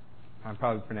 I'm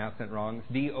probably pronouncing it wrong.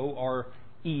 It's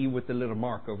D-O-R-E with the little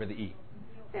mark over the E.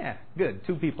 Yeah, good.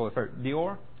 2 people have heard.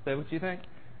 Dior? Is that what you think?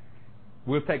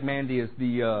 We'll take Mandy as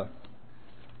the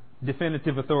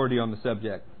definitive authority on the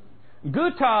subject.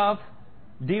 Gustave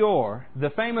Dior,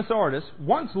 the famous artist,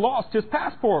 once lost his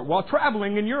passport while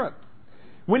traveling in Europe.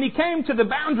 When he came to the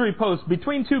boundary post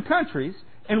between 2 countries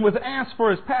and was asked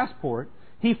for his passport,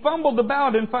 he fumbled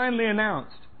about and finally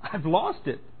announced, "I've lost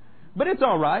it, but it's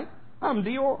all right. I'm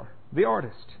Dior, the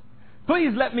artist.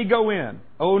 Please let me go in."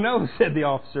 "Oh no," said the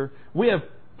officer. "We have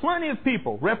plenty of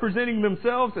people representing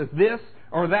themselves as this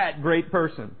or that great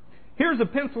person. Here's a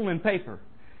pencil and paper.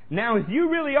 Now, if you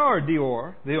really are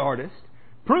Dior, the artist,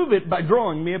 prove it by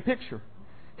drawing me a picture."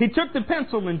 He took the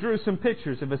pencil and drew some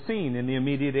pictures of a scene in the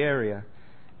immediate area.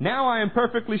 "Now I am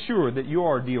perfectly sure that you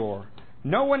are Dior.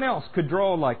 No one else could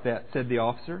draw like that," said the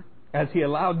officer, as he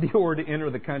allowed Dior to enter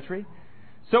the country.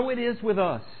 So it is with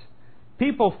us.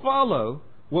 People follow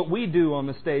what we do on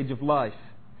the stage of life.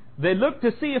 They look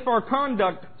to see if our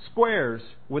conduct squares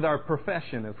with our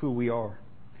profession of who we are.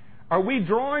 Are we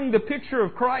drawing the picture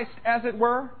of Christ, as it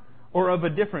were, or of a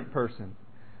different person?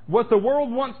 What the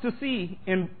world wants to see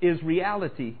is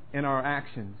reality in our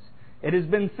actions. It has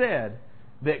been said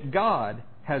that God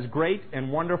has great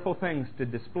and wonderful things to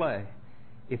display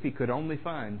if He could only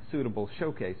find suitable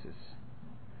showcases.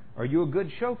 Are you a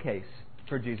good showcase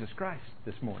for Jesus Christ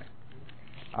this morning?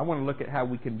 I want to look at how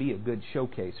we can be a good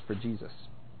showcase for Jesus.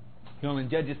 You know, in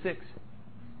Judges 6,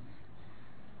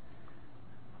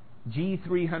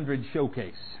 G300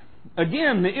 Showcase.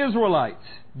 Again, the Israelites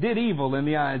did evil in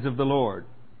the eyes of the Lord.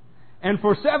 And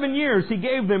for 7 years He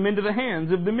gave them into the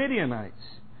hands of the Midianites.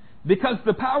 Because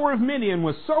the power of Midian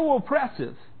was so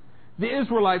oppressive, the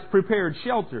Israelites prepared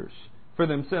shelters for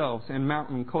themselves in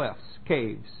mountain clefts,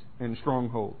 caves, and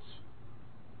strongholds.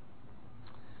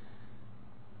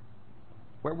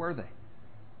 Where were they?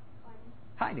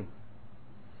 Hiding.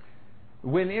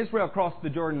 When Israel crossed the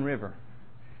Jordan River,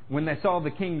 when they saw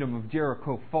the kingdom of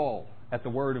Jericho fall at the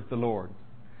word of the Lord,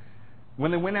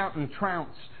 when they went out and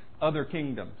trounced other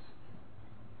kingdoms,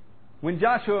 when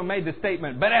Joshua made the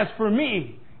statement, "But as for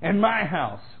me and my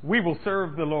house, we will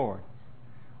serve the Lord,"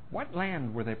 what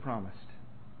land were they promised?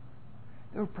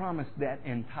 They were promised that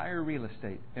entire real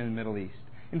estate in the Middle East.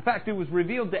 In fact, it was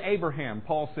revealed to Abraham,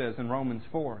 Paul says in Romans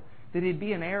 4, that he'd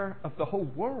be an heir of the whole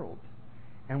world.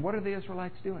 And what are the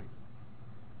Israelites doing?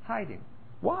 Hiding.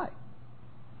 Why?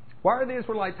 Why are the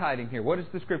Israelites hiding here? What does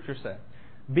the Scripture say?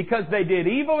 Because they did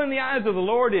evil in the eyes of the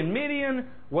Lord, and Midian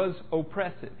was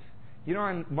oppressive. You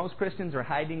know, most Christians are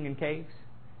hiding in caves,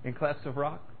 in clefts of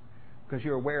rock, because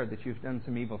you're aware that you've done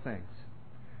some evil things.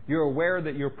 You're aware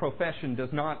that your profession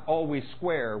does not always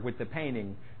square with the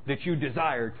painting that you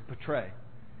desire to portray.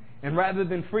 And rather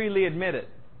than freely admit it,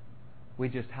 we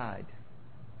just hide.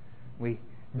 We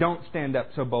don't stand up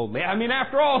so boldly. I mean,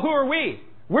 after all, who are we?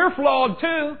 We're flawed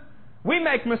too. We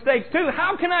make mistakes too.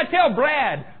 How can I tell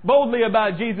Brad boldly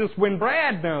about Jesus when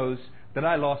Brad knows that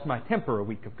I lost my temper a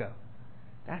week ago?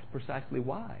 That's precisely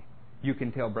why you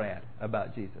can tell Brad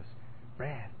about Jesus.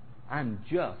 Brad, I'm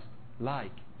just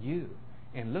like you.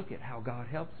 And look at how God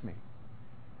helps me.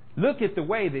 Look at the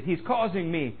way that He's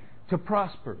causing me to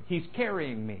prosper. He's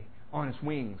carrying me on His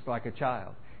wings like a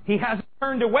child. He hasn't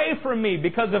turned away from me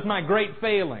because of my great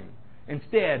failing.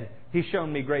 Instead, He's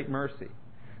shown me great mercy.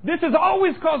 This has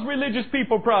always caused religious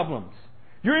people problems.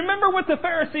 Do you remember what the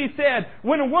Pharisees said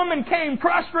when a woman came,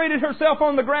 prostrated herself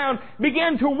on the ground,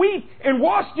 began to weep, and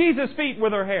washed Jesus' feet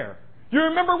with her hair? Do you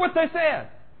remember what they said?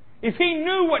 If he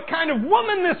knew what kind of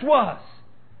woman this was,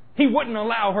 he wouldn't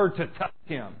allow her to touch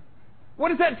him. What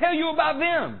does that tell you about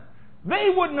them? They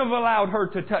wouldn't have allowed her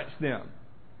to touch them.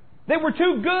 They were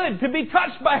too good to be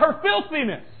touched by her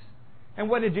filthiness. And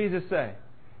what did Jesus say?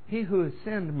 He who has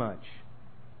sinned much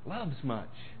loves much.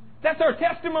 That's our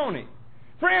testimony.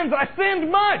 Friends, I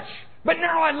sinned much, but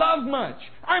now I love much.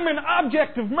 I'm an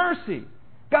object of mercy.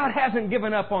 God hasn't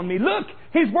given up on me. Look,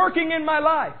 He's working in my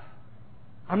life.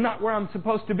 I'm not where I'm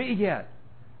supposed to be yet,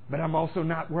 but I'm also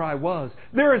not where I was.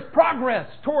 There is progress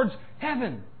towards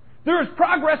heaven. There is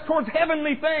progress towards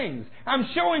heavenly things. I'm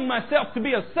showing myself to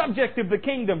be a subject of the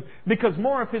kingdom because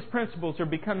more of His principles are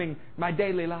becoming my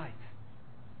daily life.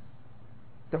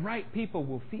 The right people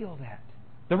will feel that.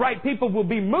 The right people will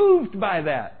be moved by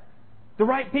that. The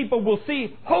right people will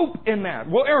see hope in that.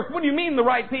 Well, Eric, what do you mean the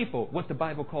right people? What the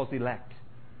Bible calls elect.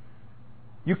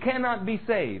 You cannot be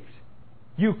saved.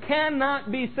 You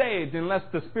cannot be saved unless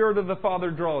the Spirit of the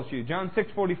Father draws you. John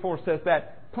 6:44 says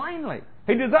that plainly.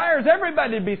 He desires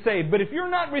everybody to be saved, but if you're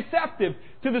not receptive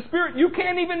to the Spirit, you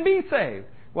can't even be saved.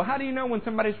 Well, how do you know when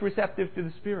somebody's receptive to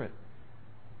the Spirit?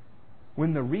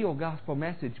 When the real gospel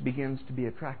message begins to be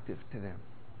attractive to them.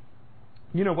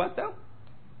 You know what, though?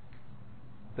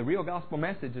 The real gospel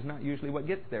message is not usually what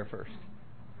gets there first.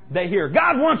 They hear,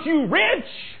 God wants you rich.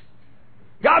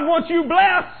 God wants you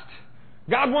blessed.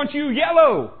 God wants you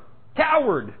yellow,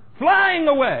 coward, flying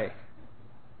away.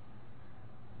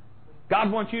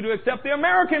 God wants you to accept the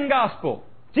American gospel.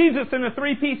 Jesus in a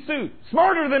three-piece suit,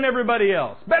 smarter than everybody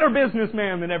else, better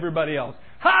businessman than everybody else,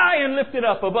 high and lifted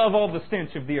up above all the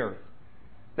stench of the earth.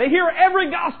 They hear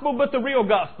every gospel but the real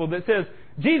gospel that says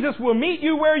Jesus will meet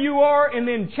you where you are and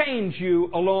then change you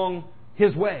along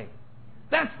His way.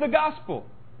 That's the gospel.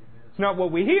 It's not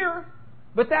what we hear,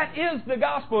 but that is the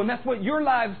gospel, and that's what your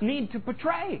lives need to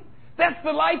portray. That's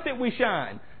the light that we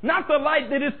shine. Not the light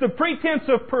that is the pretense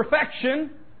of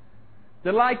perfection.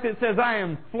 The light that says, I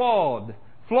am flawed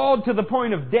to the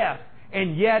point of death,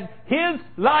 and yet His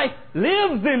life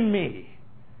lives in me.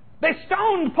 They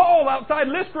stoned Paul outside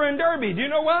Lystra and Derbe. Do you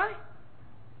know why?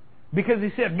 Because he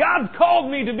said, God's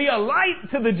called me to be a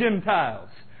light to the Gentiles.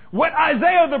 What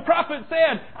Isaiah the prophet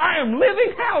said, I am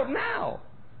living out now.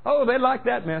 Oh, they liked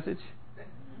that message.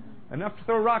 Enough to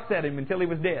throw rocks at him until he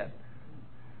was dead.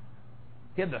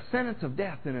 He had the sentence of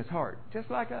death in his heart, just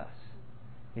like us.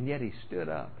 And yet he stood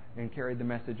up and carried the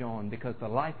message on because the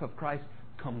life of Christ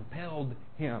compelled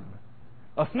him.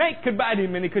 A snake could bite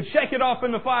him and he could shake it off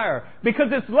in the fire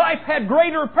because his life had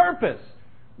greater purpose.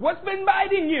 What's been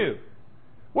biting you?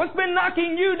 What's been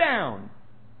knocking you down?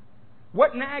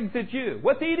 What nags at you?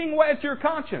 What's eating away at your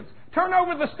conscience? Turn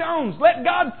over the stones. Let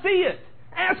God see it.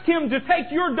 Ask Him to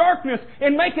take your darkness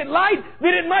and make it light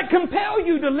that it might compel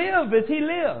you to live as He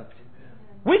lived.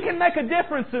 We can make a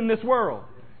difference in this world.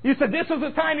 You said, this is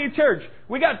a tiny church.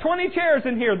 We got 20 chairs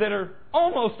in here that are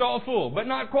almost all full, but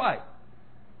not quite.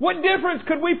 What difference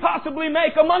could we possibly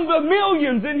make among the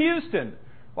millions in Houston?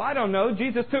 Well, I don't know.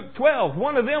 Jesus took 12.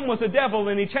 One of them was a devil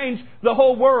and He changed the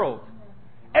whole world.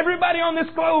 Everybody on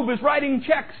this globe is writing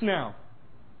checks now.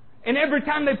 And every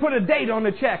time they put a date on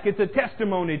the check, it's a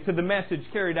testimony to the message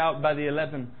carried out by the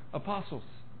 11 apostles.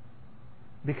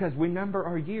 Because we number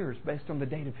our years based on the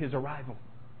date of His arrival.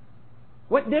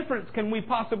 What difference can we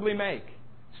possibly make?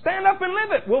 Stand up and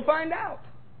live it. We'll find out.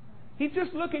 He's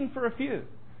just looking for a few.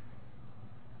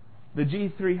 The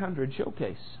G300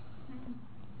 showcase.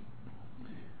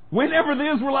 Whenever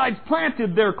the Israelites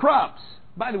planted their crops.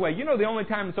 By the way, you know the only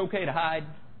time it's okay to hide?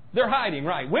 They're hiding,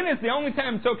 right? When is the only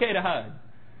time it's okay to hide?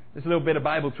 There's a little bit of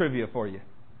Bible trivia for you.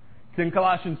 It's in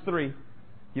Colossians 3.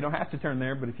 You don't have to turn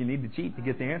there, but if you need to cheat to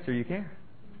get the answer, you can.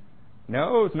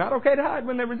 No, it's not okay to hide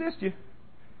when they resist you.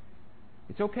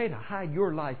 It's okay to hide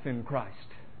your life in Christ.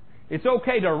 It's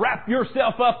okay to wrap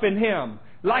yourself up in Him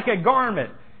like a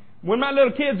garment. When my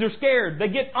little kids are scared, they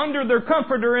get under their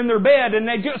comforter in their bed and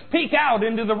they just peek out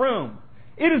into the room.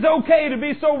 It is okay to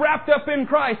be so wrapped up in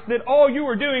Christ that all you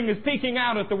are doing is peeking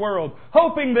out at the world,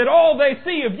 hoping that all they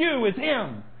see of you is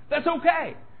Him. That's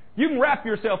okay. You can wrap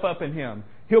yourself up in Him.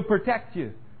 He'll protect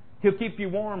you. He'll keep you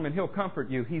warm and He'll comfort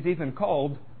you. He's even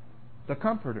called the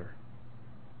Comforter.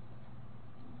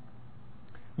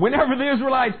 Whenever the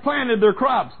Israelites planted their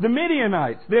crops, the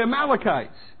Midianites, the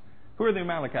Amalekites. Who are the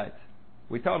Amalekites?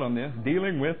 We taught on this,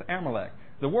 dealing with Amalek.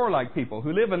 The warlike people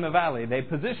who live in the valley. They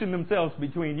position themselves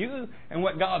between you and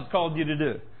what God's called you to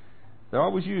do. They're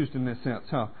always used in this sense,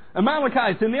 huh?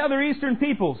 Amalekites and the other eastern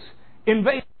peoples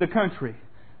invaded the country.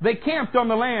 They camped on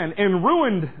the land and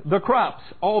ruined the crops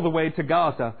all the way to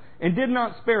Gaza and did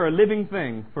not spare a living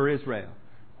thing for Israel.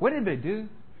 What did they do?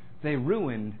 They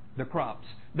ruined the crops.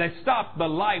 They stopped the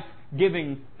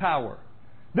life-giving power.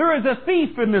 There is a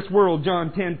thief in this world,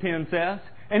 John 10:10 says,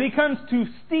 and he comes to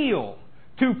steal,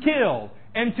 to kill,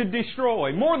 and to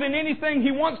destroy. More than anything,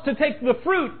 he wants to take the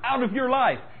fruit out of your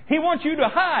life. He wants you to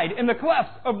hide in the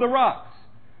clefts of the rocks,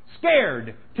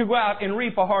 scared to go out and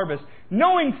reap a harvest,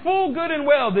 knowing full good and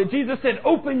well that Jesus said,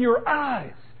 open your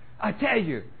eyes. I tell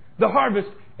you, the harvest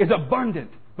is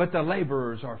abundant, but the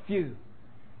laborers are few.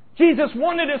 Jesus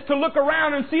wanted us to look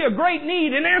around and see a great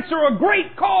need and answer a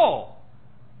great call.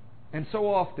 And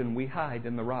so often we hide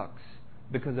in the rocks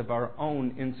because of our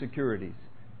own insecurities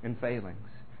and failings,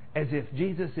 as if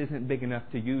Jesus isn't big enough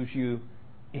to use you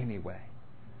anyway.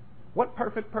 What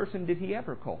perfect person did He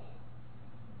ever call?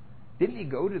 Didn't He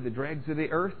go to the dregs of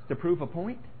the earth to prove a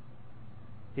point?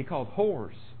 He called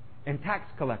whores and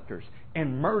tax collectors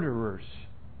and murderers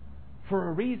for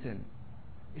a reason.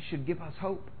 It should give us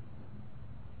hope.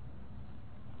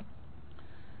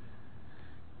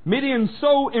 Midian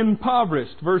so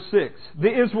impoverished, verse 6,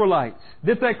 the Israelites,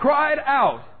 that they cried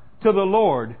out to the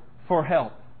Lord for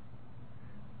help.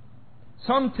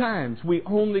 Sometimes we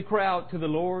only cry out to the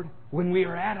Lord when we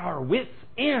are at our wits'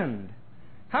 end.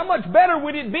 How much better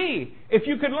would it be if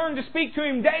you could learn to speak to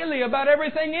Him daily about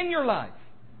everything in your life?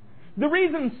 The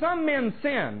reason some men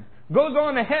sin, goes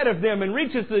on ahead of them and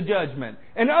reaches the judgment,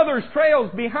 and others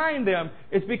trails behind them,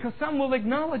 is because some will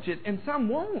acknowledge it and some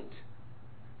won't.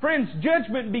 Friends,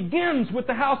 judgment begins with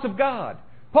the house of God.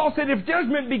 Paul said if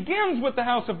judgment begins with the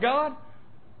house of God,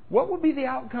 what would be the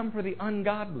outcome for the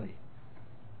ungodly?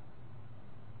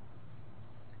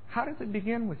 How does it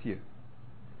begin with you?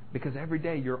 Because every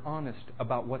day you're honest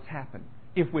about what's happened.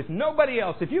 If with nobody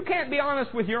else, if you can't be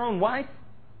honest with your own wife,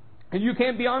 and you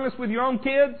can't be honest with your own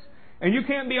kids, and you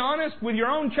can't be honest with your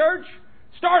own church,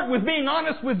 start with being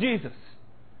honest with Jesus.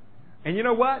 And you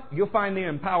know what? You'll find the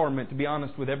empowerment to be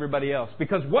honest with everybody else.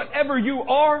 Because whatever you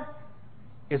are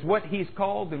is what He's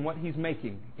called and what He's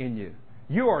making in you.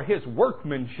 You are His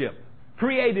workmanship,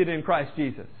 created in Christ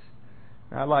Jesus.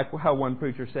 I like how one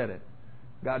preacher said it.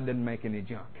 God didn't make any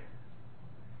junk.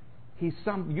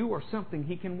 You are something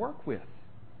He can work with.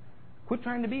 Quit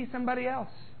trying to be somebody else.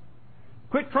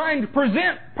 Quit trying to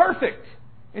present perfect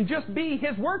and just be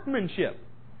His workmanship.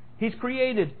 He's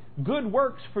created good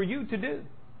works for you to do.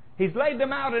 He's laid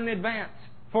them out in advance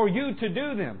for you to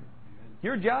do them.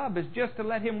 Your job is just to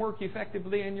let Him work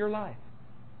effectively in your life.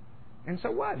 And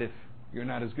so what if you're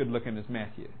not as good looking as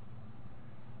Matthew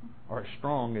or as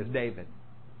strong as David?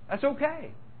 That's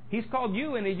okay. He's called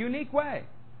you in a unique way.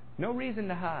 No reason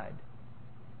to hide.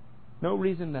 No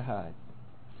reason to hide.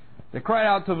 They cry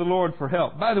out to the Lord for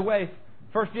help. By the way,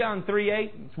 1 John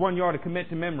 3:8, it's one you ought to commit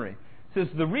to memory. It says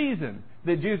the reason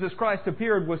that Jesus Christ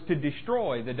appeared was to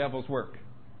destroy the devil's work.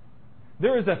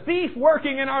 There is a thief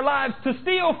working in our lives to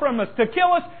steal from us, to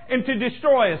kill us, and to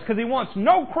destroy us, because he wants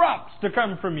no crops to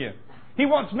come from you. He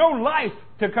wants no life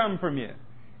to come from you.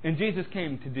 And Jesus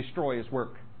came to destroy his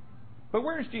work. But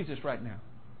where is Jesus right now?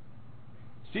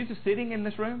 Is Jesus sitting in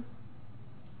this room?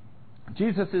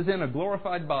 Jesus is in a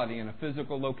glorified body in a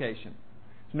physical location.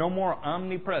 He's no more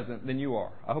omnipresent than you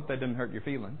are. I hope that didn't hurt your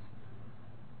feelings.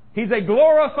 He's a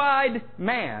glorified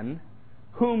man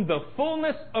whom the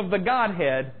fullness of the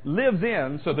Godhead lives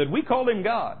in, so that we call Him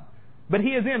God. But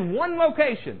He is in one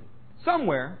location,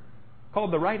 somewhere,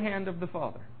 called the right hand of the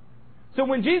Father. So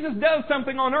when Jesus does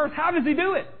something on earth, how does He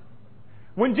do it?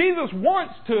 When Jesus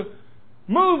wants to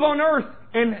move on earth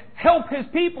and help His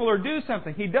people or do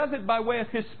something, He does it by way of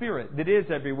His Spirit that is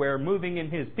everywhere, moving in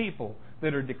His people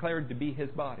that are declared to be His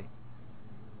body.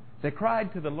 They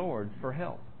cried to the Lord for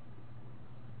help.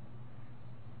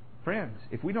 Friends,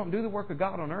 if we don't do the work of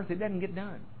God on earth, it doesn't get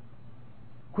done.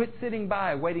 Quit sitting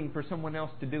by waiting for someone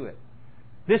else to do it.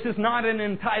 This is not an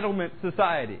entitlement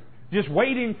society, just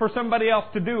waiting for somebody else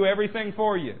to do everything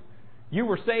for you. You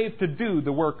were saved to do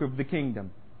the work of the kingdom.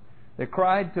 They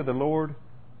cried to the Lord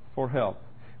for help.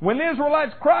 When the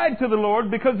Israelites cried to the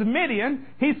Lord because of Midian,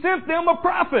 He sent them a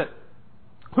prophet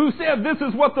who said, "This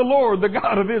is what the Lord, the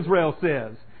God of Israel,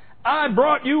 says. I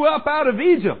brought you up out of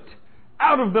Egypt,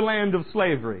 out of the land of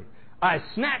slavery. I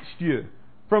snatched you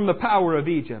from the power of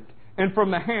Egypt and from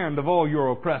the hand of all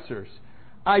your oppressors.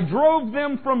 I drove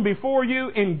them from before you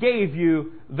and gave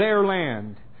you their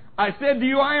land. I said to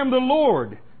you, I am the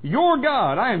Lord, your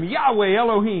God. I am Yahweh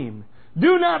Elohim.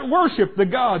 Do not worship the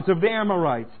gods of the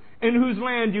Amorites in whose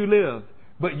land you live.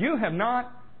 But you have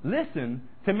not listened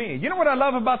to me." You know what I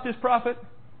love about this prophet?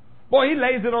 Boy, he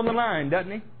lays it on the line,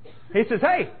 doesn't he? He says,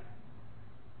 "Hey,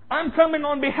 I'm coming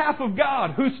on behalf of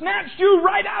God, who snatched you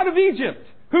right out of Egypt,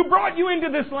 who brought you into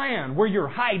this land where you're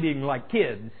hiding like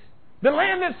kids. The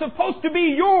land that's supposed to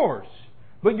be yours,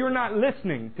 but you're not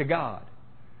listening to God.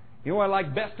 You know what I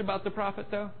like best about the prophet,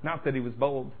 though? Not that he was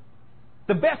bold.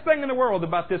 The best thing in the world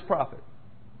about this prophet.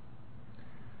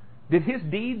 Did his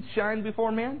deeds shine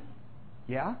before men?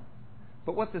 Yeah.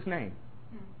 But what's his name?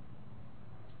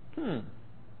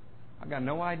 I got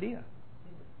no idea.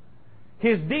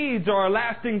 His deeds are a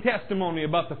lasting testimony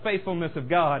about the faithfulness of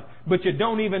God, but you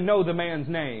don't even know the man's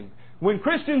name. When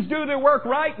Christians do their work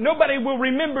right, nobody will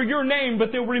remember your name,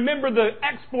 but they'll remember the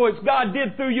exploits God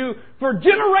did through you for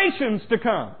generations to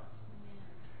come.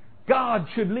 God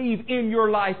should leave in your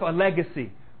life a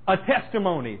legacy, a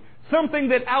testimony, something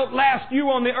that outlasts you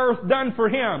on the earth done for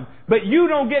Him, but you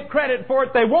don't get credit for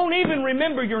it. They won't even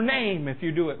remember your name if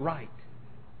you do it right.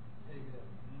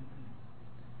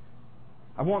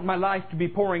 I want my life to be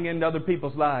pouring into other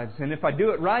people's lives, and if I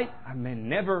do it right, I may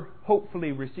never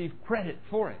hopefully receive credit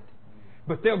for it.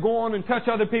 But they'll go on and touch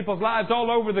other people's lives all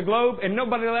over the globe, and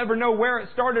nobody will ever know where it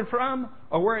started from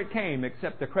or where it came,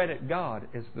 except to credit God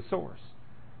as the source.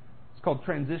 It's called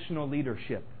transitional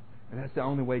leadership, and that's the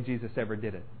only way Jesus ever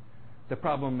did it. The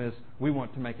problem is we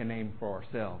want to make a name for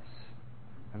ourselves,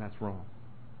 and that's wrong.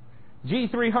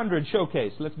 G300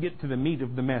 showcase. Let's get to the meat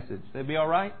of the message. That be all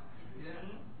right?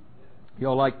 You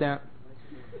all like that?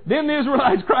 Then the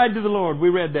Israelites cried to the Lord. We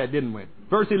read that, didn't we?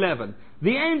 Verse 11.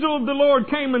 The angel of the Lord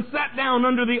came and sat down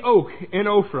under the oak in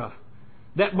Ophrah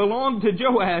that belonged to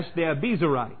Joash the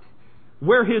Abiezrite,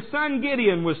 where his son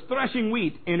Gideon was threshing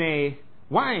wheat in a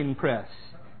wine press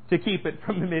to keep it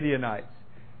from the Midianites.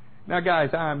 Now, guys,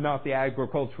 I'm not the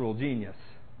agricultural genius.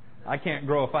 I can't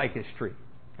grow a ficus tree.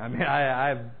 I mean, I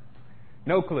have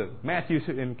no clue. Matthew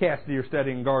and Cassidy are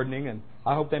studying gardening, and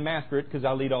I hope they master it because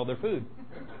I'll eat all their food.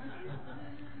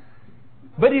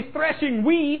 But he's threshing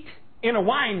wheat in a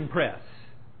wine press.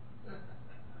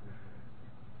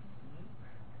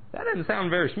 That doesn't sound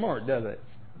very smart, does it?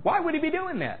 Why would he be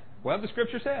doing that? Well, the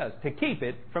Scripture says, to keep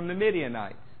it from the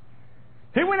Midianites.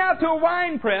 He went out to a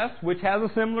wine press, which has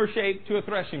a similar shape to a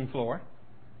threshing floor,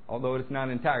 although it's not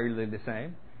entirely the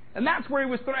same. And that's where he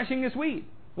was threshing his wheat.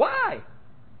 Why?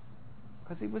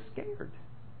 Because he was scared.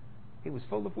 He was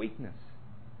full of weakness.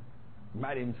 You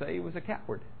might even say he was a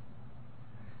coward.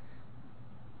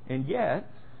 And yet,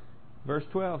 verse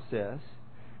 12 says,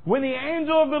 when the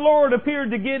angel of the Lord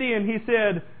appeared to Gideon, he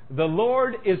said, the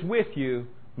Lord is with you,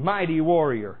 mighty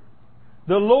warrior.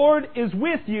 The Lord is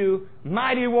with you,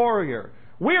 mighty warrior.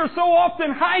 We are so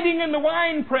often hiding in the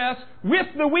wine press with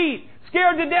the wheat,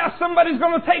 scared to death somebody's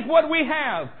going to take what we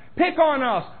have, pick on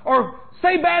us, or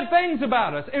say bad things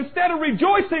about us. Instead of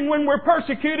rejoicing when we're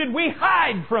persecuted, we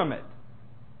hide from it.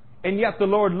 And yet the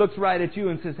Lord looks right at you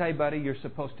and says, hey buddy, you're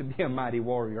supposed to be a mighty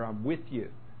warrior. I'm with you.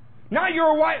 Not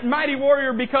you're a mighty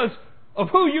warrior because of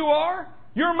who you are.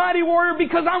 You're a mighty warrior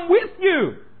because I'm with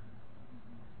you.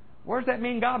 Where does that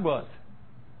mean God was?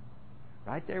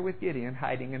 Right there with Gideon,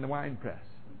 hiding in the wine press.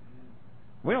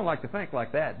 We don't like to think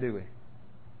like that, do we?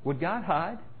 Would God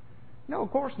hide? No,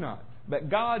 of course not. But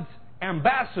God's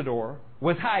ambassador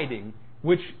was hiding,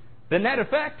 which the net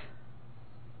effect,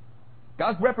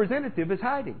 God's representative is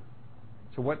hiding.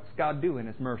 So what's God do in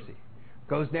His mercy?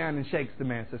 Goes down and shakes the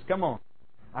man, says, come on,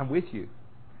 I'm with you.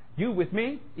 You with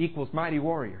me equals mighty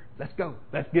warrior. Let's go.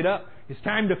 Let's get up. It's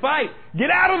time to fight. Get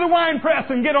out of the wine press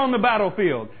and get on the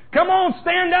battlefield. Come on,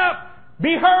 stand up.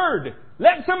 Be heard.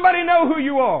 Let somebody know who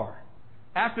you are.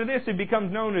 After this, it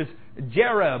becomes known as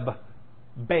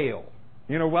Jerub-Baal.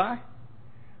 You know why?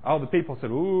 All the people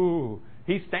said, ooh,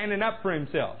 he's standing up for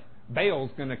himself.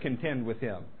 Baal's going to contend with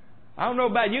him. I don't know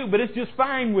about you, but it's just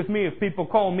fine with me if people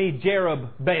call me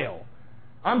Jerub-Baal.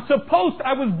 I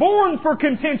was born for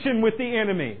contention with the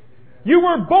enemy. You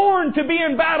were born to be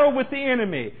in battle with the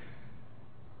enemy.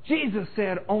 Jesus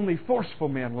said only forceful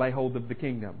men lay hold of the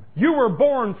kingdom. You were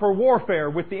born for warfare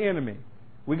with the enemy.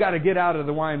 We got to get out of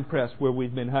the wine press where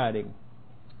we've been hiding.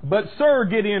 But sir,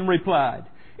 Gideon replied,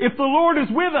 if the Lord is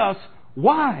with us,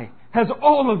 why has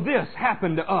all of this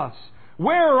happened to us?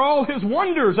 Where are all His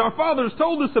wonders our fathers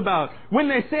told us about when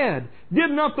they said, did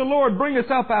not the Lord bring us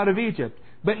up out of Egypt?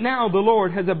 But now the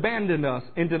Lord has abandoned us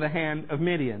into the hand of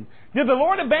Midian. Did the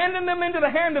Lord abandon them into the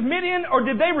hand of Midian, or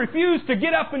did they refuse to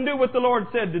get up and do what the Lord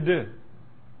said to do?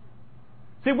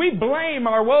 See, we blame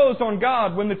our woes on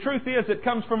God when the truth is it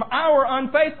comes from our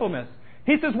unfaithfulness.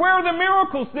 He says, where are the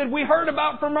miracles that we heard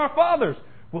about from our fathers?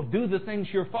 Well, do the things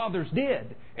your fathers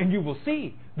did, and you will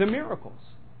see the miracles.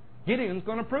 Gideon's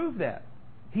going to prove that.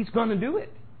 He's going to do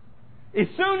it. As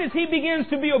soon as he begins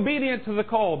to be obedient to the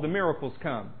call, the miracles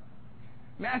come.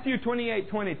 Matthew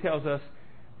 28:20 tells us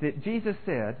that Jesus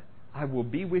said, I will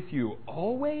be with you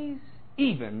always,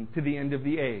 even to the end of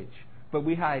the age. But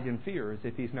we hide in fear as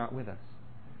if He's not with us.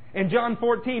 In John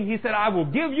 14, He said, I will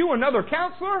give you another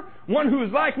counselor, one who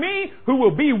is like me, who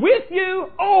will be with you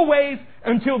always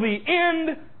until the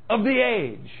end of the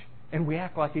age. And we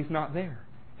act like He's not there.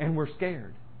 And we're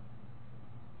scared.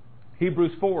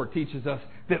 Hebrews 4 teaches us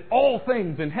that all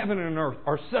things in heaven and earth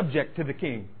are subject to the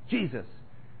King, Jesus.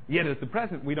 Yet at the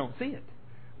present, we don't see it.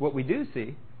 What we do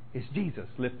see is Jesus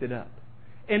lifted up.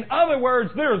 In other words,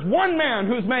 there is one man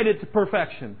who's made it to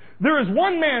perfection. There is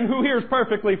one man who hears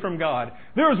perfectly from God.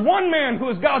 There is one man who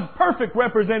is God's perfect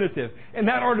representative. And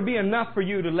that ought to be enough for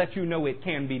you to let you know it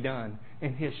can be done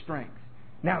in His strength.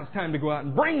 Now it's time to go out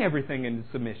and bring everything into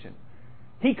submission.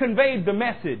 He conveyed the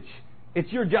message.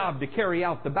 It's your job to carry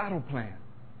out the battle plan.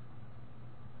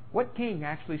 What king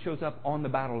actually shows up on the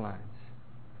battle lines?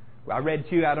 I read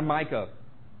to you out of Micah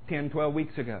 10, 12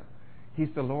 weeks ago. He's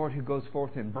the Lord who goes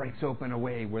forth and breaks open a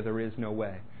way where there is no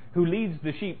way, who leads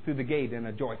the sheep through the gate in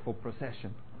a joyful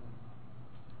procession.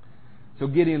 So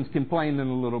Gideon's complaining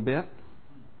a little bit.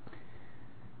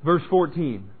 Verse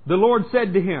 14. The Lord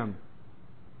said to him,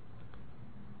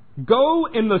 Go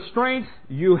in the strength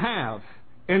you have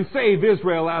and save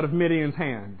Israel out of Midian's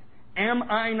hand. Am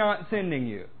I not sending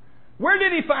you? Where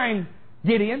did He find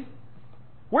Gideon?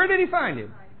 Where did He find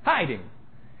him? Hiding.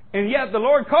 And yet the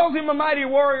Lord calls him a mighty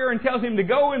warrior and tells him to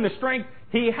go in the strength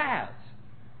he has.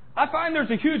 I find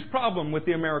there's a huge problem with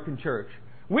the American church.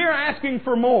 We're asking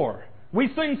for more. We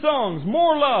sing songs,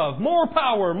 more love, more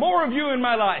power, more of you in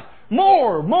my life.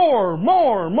 More, more,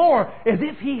 more, more. As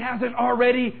if He hasn't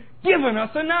already given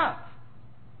us enough.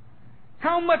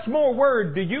 How much more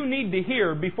word do you need to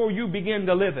hear before you begin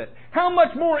to live it? How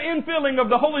much more infilling of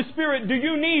the Holy Spirit do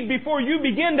you need before you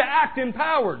begin to act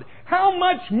empowered? How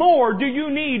much more do you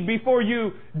need before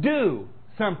you do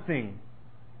something?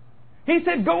 He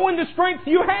said, go in the strength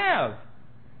you have.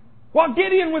 While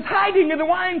Gideon was hiding in the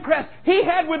winepress, he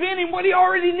had within him what he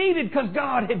already needed because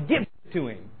God had given it to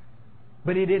him.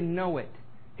 But he didn't know it.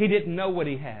 He didn't know what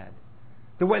he had.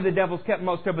 The way the devil's kept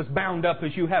most of us bound up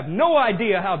is you have no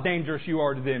idea how dangerous you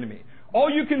are to the enemy. All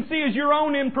you can see is your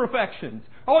own imperfections.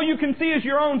 All you can see is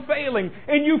your own failing.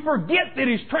 And you forget that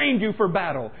He's trained you for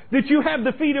battle. That you have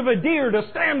the feet of a deer to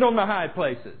stand on the high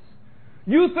places.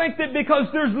 You think that because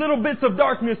there's little bits of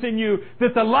darkness in you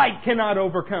that the light cannot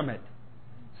overcome it.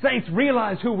 Saints,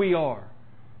 realize who we are.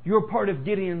 You're part of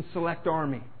Gideon's select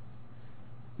army.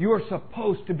 You are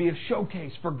supposed to be a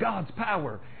showcase for God's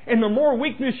power. And the more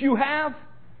weakness you have,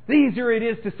 the easier it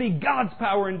is to see God's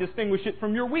power and distinguish it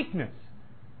from your weakness.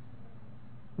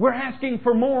 We're asking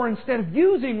for more instead of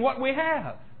using what we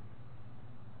have.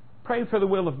 Pray for the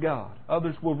will of God.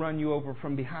 Others will run you over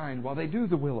from behind while they do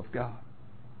the will of God.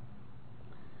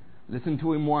 Listen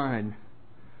to him whine.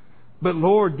 But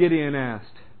Lord, Gideon asked,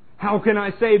 how can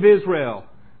I save Israel?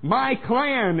 My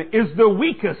clan is the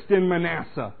weakest in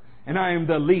Manasseh, and I am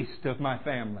the least of my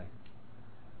family.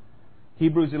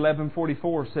 Hebrews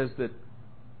 11:44 says that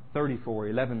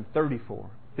 11:34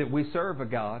 that we serve a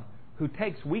God who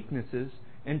takes weaknesses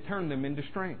and turns them into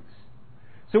strengths.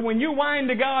 So when you whine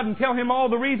to God and tell Him all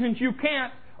the reasons you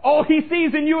can't, all He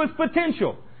sees in you is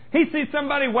potential. He sees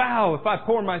somebody, wow, if I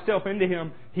pour myself into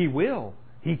Him, He will.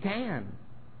 He can.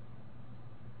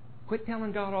 Quit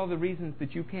telling God all the reasons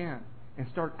that you can't and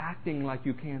start acting like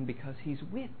you can because He's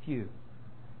with you.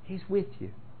 He's with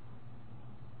you.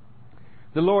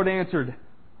 The Lord answered,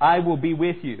 I will be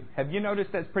with you. Have you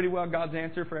noticed that's pretty well God's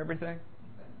answer for everything?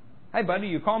 Hey, buddy,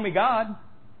 you call me God.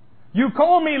 You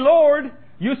call me Lord.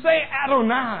 You say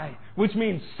Adonai, which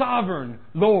means sovereign,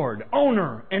 Lord,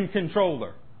 owner, and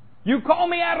controller. You call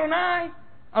me Adonai,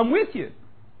 I'm with you.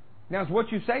 Now, is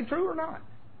what you say true or not?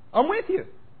 I'm with you.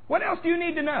 What else do you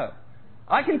need to know?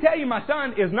 I can tell you my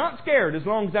son is not scared as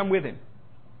long as I'm with him.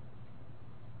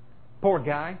 Poor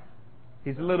guy.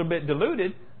 He's a little bit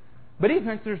deluded, but he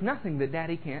thinks there's nothing that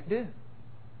Daddy can't do.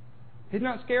 He's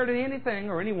not scared of anything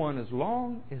or anyone as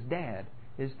long as Dad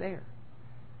is there.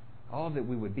 Oh, that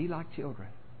we would be like children.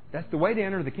 That's the way to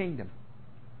enter the kingdom.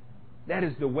 That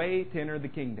is the way to enter the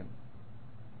kingdom.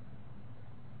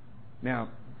 Now,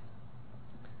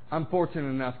 I'm fortunate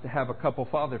enough to have a couple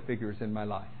father figures in my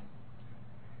life.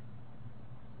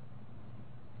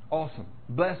 Awesome.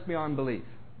 Blessed beyond belief.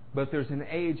 But there's an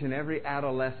age in every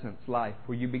adolescent's life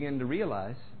where you begin to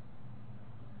realize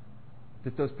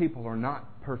that those people are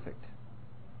not perfect.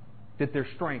 That their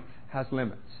strength has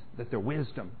limits. That their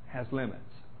wisdom has limits.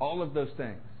 All of those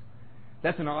things.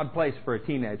 That's an odd place for a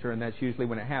teenager, and that's usually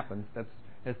when it happens. That's,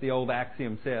 as the old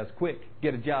axiom says, quick,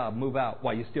 get a job, move out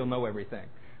while you still know everything.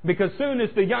 Because soon as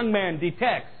the young man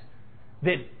detects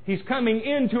that he's coming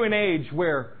into an age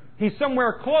where he's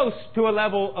somewhere close to a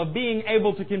level of being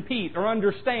able to compete or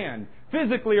understand,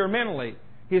 physically or mentally.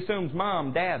 He assumes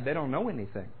Mom, Dad, they don't know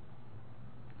anything.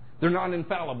 They're not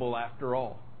infallible after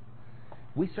all.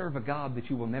 We serve a God that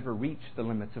you will never reach the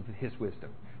limits of His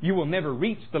wisdom. You will never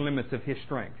reach the limits of His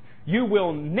strength. You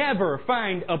will never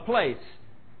find a place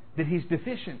that He's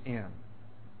deficient in.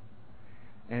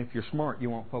 And if you're smart, you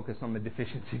won't focus on the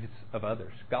deficiencies of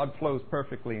others. God flows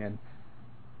perfectly in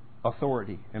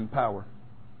authority and power.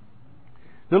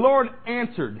 The Lord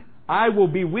answered, I will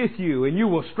be with you, and you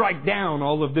will strike down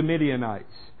all of the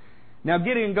Midianites. Now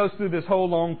Gideon goes through this whole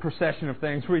long procession of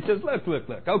things where he says,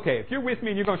 look. Okay, if you're with me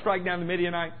and you're going to strike down the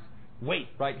Midianites, wait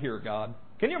right here, God.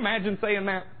 Can you imagine saying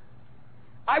that?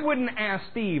 I wouldn't ask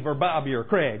Steve or Bobby or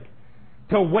Craig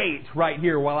to wait right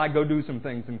here while I go do some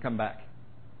things and come back.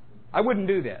 I wouldn't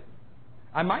do that.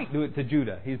 I might do it to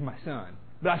Judah. He's my son.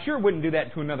 But I sure wouldn't do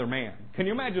that to another man. Can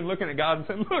you imagine looking at God and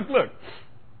saying, look,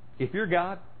 if you're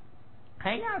God,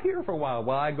 hang out here for a while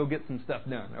I go get some stuff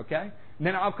done, okay? And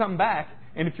then I'll come back,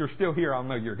 and if you're still here, I'll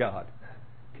know you're God.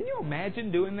 Can you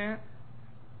imagine doing that?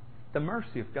 The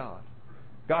mercy of God.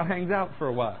 God hangs out for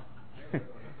a while.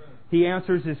 He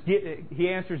answers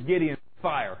Gideon's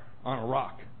fire on a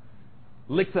rock.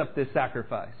 Licks up this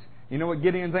sacrifice. You know what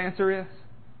Gideon's answer is?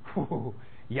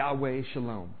 Yahweh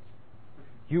Shalom.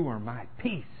 You are my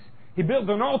peace. He builds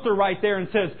an altar right there and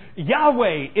says,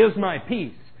 Yahweh is my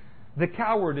peace. The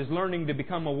coward is learning to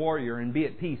become a warrior and be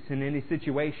at peace in any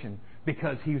situation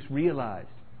because he's realized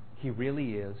He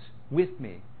really is with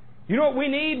me. You know what we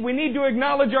need? We need to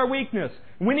acknowledge our weakness.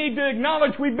 We need to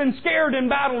acknowledge we've been scared in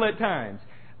battle at times.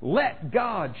 Let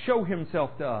God show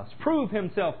Himself to us, prove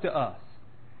Himself to us.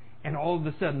 And all of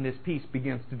a sudden this peace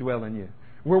begins to dwell in you.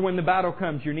 Where when the battle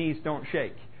comes, your knees don't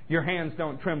shake. Your hands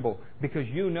don't tremble because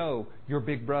you know your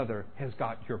big brother has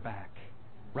got your back.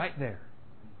 Right there.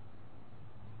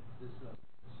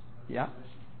 Yeah?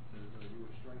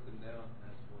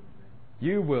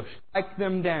 You will strike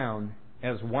them down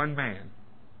as one man.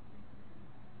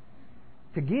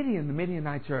 To Gideon, the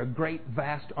Midianites are a great,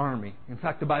 vast army. In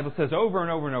fact, the Bible says over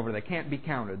and over and over, they can't be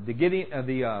counted.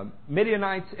 The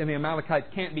Midianites and the Amalekites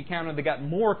can't be counted. They got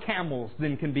more camels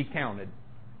than can be counted.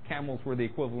 Camels were the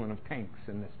equivalent of tanks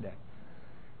in this day.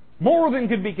 More than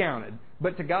could be counted.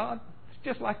 But to God, it's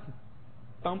just like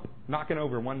thump, knocking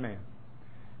over one man.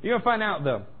 You're going to find out,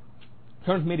 though.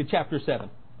 Turn with me to chapter 7.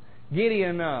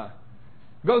 Gideon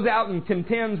goes out and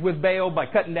contends with Baal by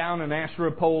cutting down an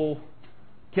Asherah pole,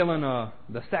 killing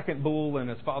the second bull in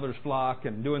his father's flock,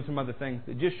 and doing some other things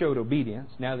that just showed obedience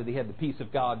now that he had the peace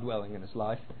of God dwelling in his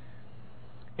life.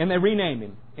 And they rename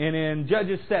him. And in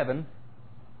Judges 7,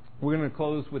 we're going to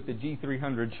close with the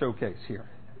G300 showcase here.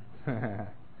 I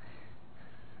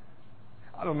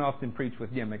don't often preach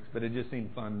with gimmicks, but it just seemed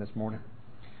fun this morning.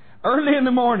 Early in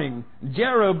the morning,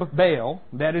 Jerubbaal,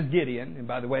 that is Gideon, and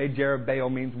by the way,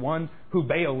 Jerubbaal means one who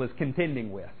Baal is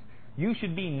contending with. You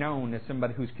should be known as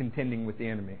somebody who's contending with the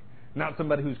enemy, not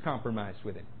somebody who's compromised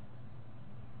with him.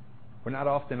 We're not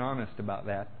often honest about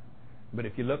that, but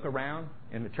if you look around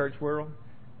in the church world,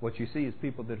 what you see is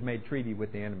people that have made treaty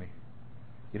with the enemy.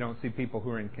 You don't see people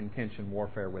who are in contention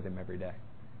warfare with him every day.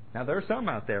 Now, there are some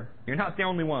out there. You're not the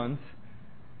only ones.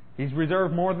 He's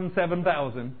reserved more than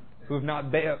 7,000 who have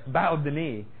not bowed the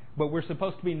knee. But we're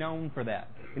supposed to be known for that.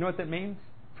 You know what that means?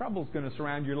 Trouble's going to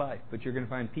surround your life, but you're going to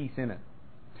find peace in it.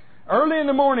 Early in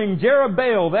the morning,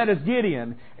 Jerubbaal, that is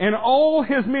Gideon, and all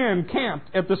his men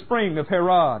camped at the spring of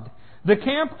Harod. The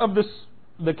camp of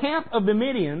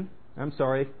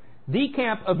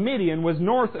Midian was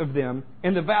north of them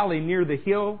in the valley near the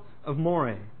hill of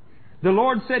Moreh. The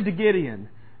Lord said to Gideon,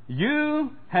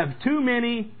 You have too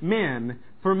many men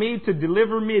for me to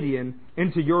deliver Midian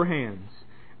into your hands.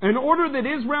 In order that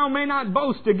Israel may not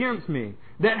boast against me,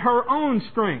 that her own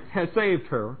strength has saved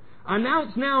her,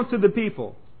 announce now to the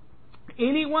people,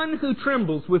 anyone who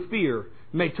trembles with fear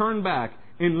may turn back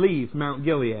and leave Mount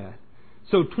Gilead.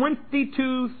 So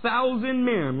 22,000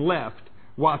 men left,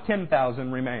 while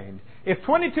 10,000 remained. If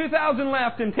 22,000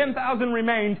 left and 10,000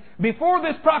 remained, before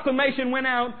this proclamation went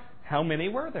out, how many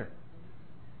were there?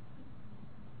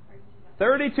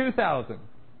 32,000.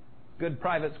 Good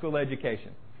private school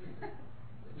education.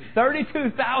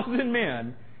 32,000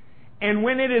 men. And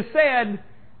when it is said,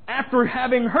 after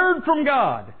having heard from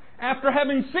God, after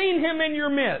having seen Him in your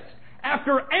midst,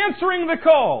 after answering the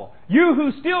call, you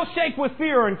who still shake with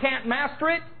fear and can't master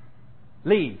it,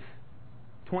 leave.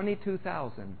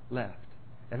 22,000 left.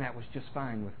 And that was just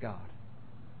fine with God.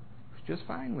 It was just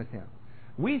fine with Him.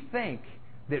 We think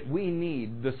that we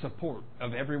need the support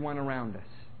of everyone around us.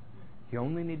 You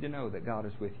only need to know that God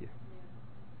is with you.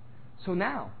 So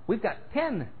now, we've got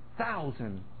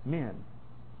 10,000 men.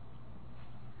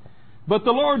 But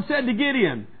the Lord said to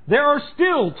Gideon, there are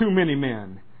still too many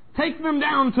men. Take them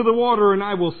down to the water, and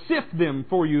I will sift them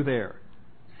for you there.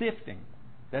 Sifting.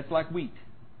 That's like wheat.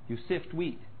 You sift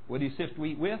wheat. What do you sift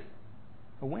wheat with?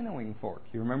 A winnowing fork.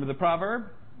 You remember the proverb?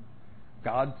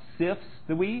 God sifts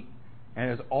the wheat,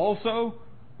 and is also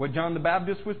what John the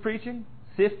Baptist was preaching,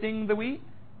 sifting the wheat.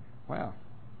 Wow.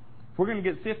 If we're going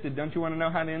to get sifted, don't you want to know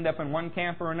how to end up in one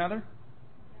camp or another?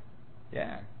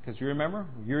 Yeah, because you remember,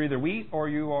 you're either wheat or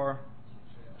you are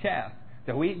chaff.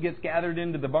 The wheat gets gathered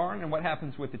into the barn, and what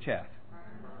happens with the chaff?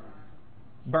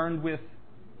 Burned with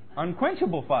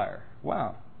unquenchable fire.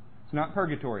 Wow. It's not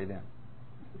purgatory then.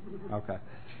 Okay.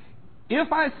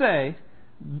 If I say,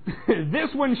 this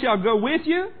one shall go with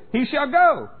you, he shall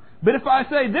go. But if I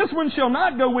say, this one shall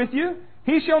not go with you,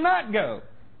 he shall not go.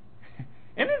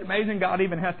 Isn't it amazing God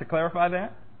even has to clarify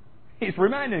that? He's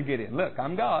reminding Gideon, look,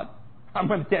 I'm God. I'm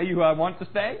going to tell you who I want to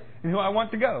stay and who I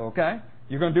want to go, okay?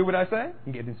 You're going to do what I say?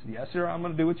 And Gideon said, yes, sir, I'm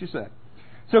going to do what you say.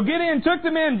 So Gideon took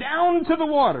the men down to the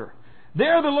water.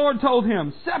 There the Lord told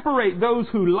him, separate those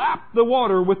who lap the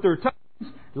water with their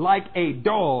tongues like a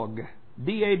dog,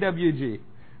 D-A-W-G,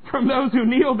 from those who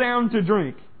kneel down to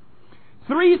drink.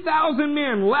 3,000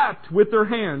 men lapped with their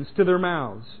hands to their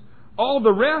mouths. All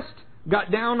the rest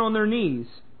got down on their knees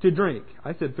to drink.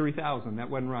 I said 3,000. That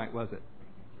wasn't right, was it?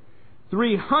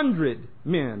 300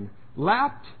 men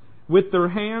lapped with their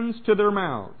hands to their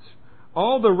mouths.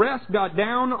 All the rest got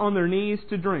down on their knees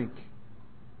to drink.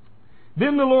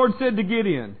 Then the Lord said to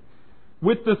Gideon,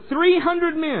 with the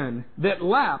 300 men that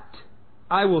lapped,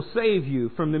 I will save you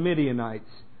from the Midianites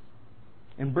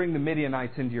and bring the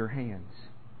Midianites into your hands.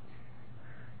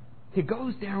 He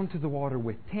goes down to the water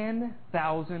with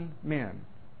 10,000 men.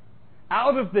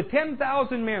 Out of the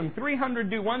 10,000 men, 300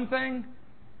 do one thing,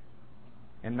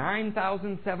 and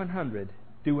 9,700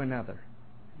 do another.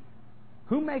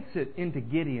 Who makes it into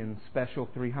Gideon's special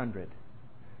 300?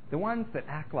 The ones that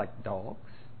act like dogs?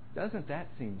 Doesn't that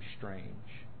seem strange?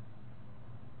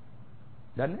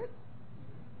 Doesn't it?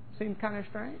 Seem kind of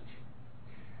strange?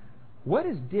 What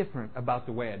is different about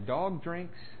the way a dog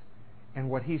drinks and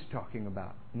what he's talking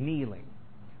about? Kneeling.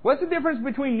 What's the difference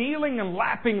between kneeling and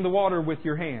lapping the water with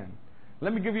your hand?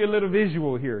 Let me give you a little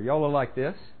visual here. Y'all will like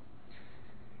this.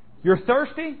 You're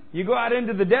thirsty. You go out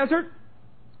into the desert.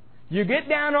 You get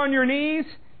down on your knees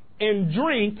and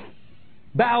drink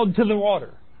bowed to the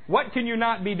water. What can you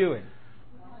not be doing?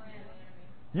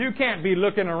 You can't be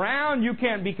looking around. You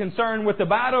can't be concerned with the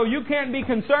battle. You can't be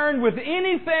concerned with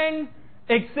anything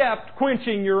except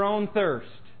quenching your own thirst.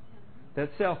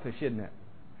 That's selfish, isn't it?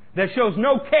 That shows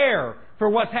no care for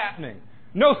what's happening.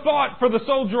 No thought for the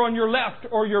soldier on your left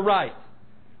or your right.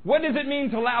 What does it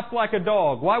mean to lap like a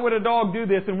dog? Why would a dog do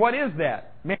this? And what is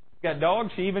that? Man, we got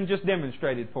dogs. She even just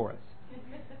demonstrated for us.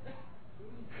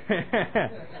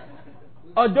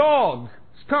 A dog's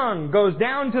tongue goes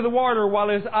down to the water while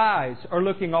his eyes are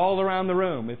looking all around the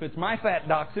room. If it's my fat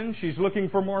dachshund, she's looking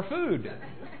for more food.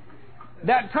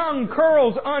 That tongue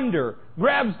curls under,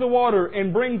 grabs the water,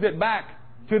 and brings it back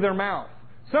to their mouth.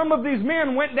 Some of these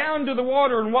men went down to the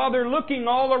water, and while they're looking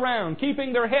all around,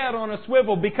 keeping their head on a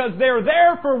swivel, because they're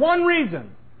there for one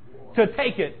reason, to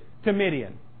take it to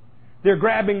Midian. They're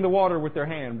grabbing the water with their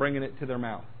hand, bringing it to their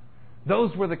mouth.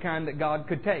 Those were the kind that God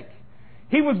could take.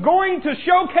 He was going to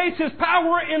showcase His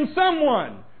power in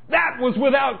someone. That was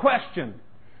without question.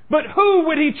 But who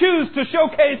would He choose to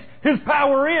showcase His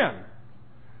power in?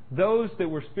 Those that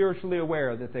were spiritually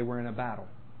aware that they were in a battle.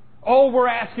 All we're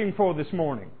asking for this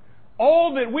morning,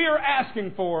 all that we are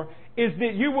asking for is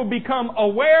that you will become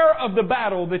aware of the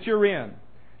battle that you're in.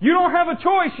 You don't have a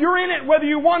choice. You're in it whether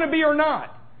you want to be or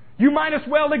not. You might as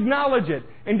well acknowledge it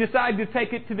and decide to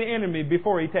take it to the enemy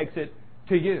before he takes it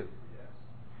to you.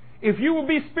 If you will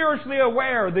be spiritually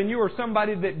aware, then you are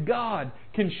somebody that God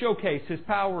can showcase His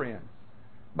power in.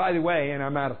 By the way, and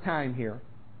I'm out of time here,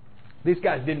 these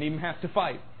guys didn't even have to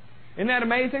fight. Isn't that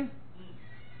amazing?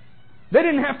 They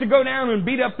didn't have to go down and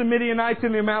beat up the Midianites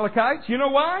and the Amalekites. You know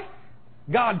why?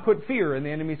 God put fear in the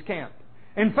enemy's camp.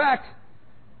 In fact,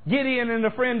 Gideon and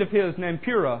a friend of his named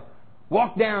Purah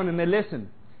walked down and they listened.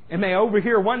 And they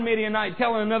overhear one Midianite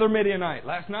telling another Midianite,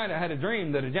 last night I had a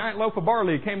dream that a giant loaf of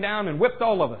barley came down and whipped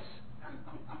all of us.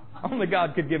 Only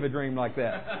God could give a dream like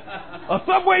that. A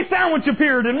Subway sandwich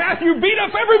appeared and Matthew beat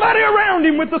up everybody around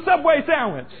him with the Subway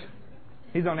sandwich.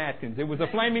 He's on Atkins. It was a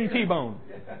flaming T-bone.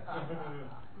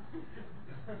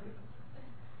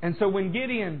 And so when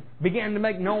Gideon began to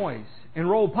make noise and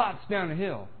roll pots down a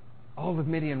hill, all of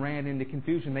Midian ran into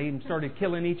confusion. They even started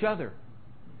killing each other.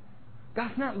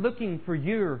 God's not looking for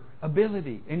your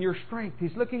ability and your strength.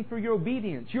 He's looking for your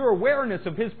obedience, your awareness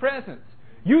of His presence.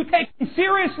 You taking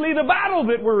seriously the battle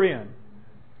that we're in.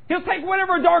 He'll take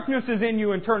whatever darkness is in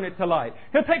you and turn it to light.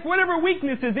 He'll take whatever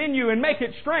weakness is in you and make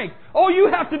it strength. All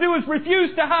you have to do is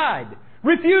refuse to hide.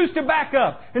 Refuse to back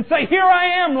up and say, "Here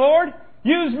I am, Lord.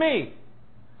 Use me."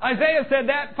 Isaiah said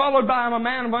that, followed by, "I'm a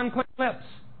man of unclean lips.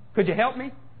 Could you help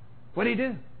me?" What did He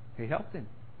do? He helped him.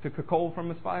 Took a coal from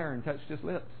his fire and touched his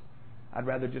lips. I'd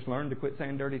rather just learn to quit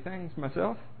saying dirty things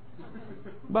myself.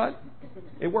 But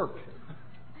it worked.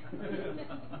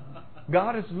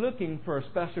 God is looking for a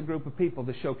special group of people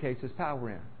to showcase His power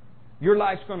in. Your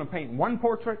life's going to paint one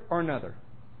portrait or another.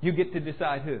 You get to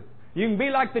decide who. You can be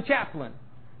like the chaplain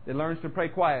that learns to pray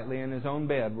quietly in his own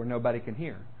bed where nobody can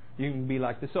hear. You can be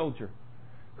like the soldier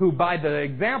who, by the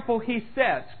example he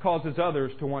sets, causes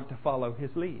others to want to follow his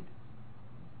lead.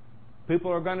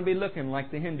 People are going to be looking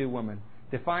like the Hindu woman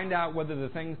to find out whether the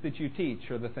things that you teach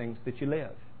are the things that you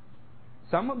live.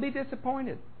 Some will be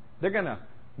disappointed. They're going to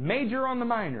major on the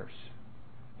minors.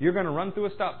 You're going to run through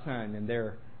a stop sign and they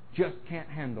just can't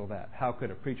handle that. How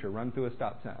could a preacher run through a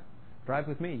stop sign? Drive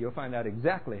with me. You'll find out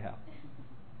exactly how.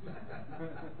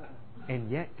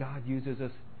 And yet God uses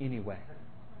us anyway.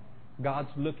 God's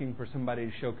looking for somebody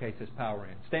to showcase His power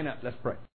in. Stand up. Let's pray.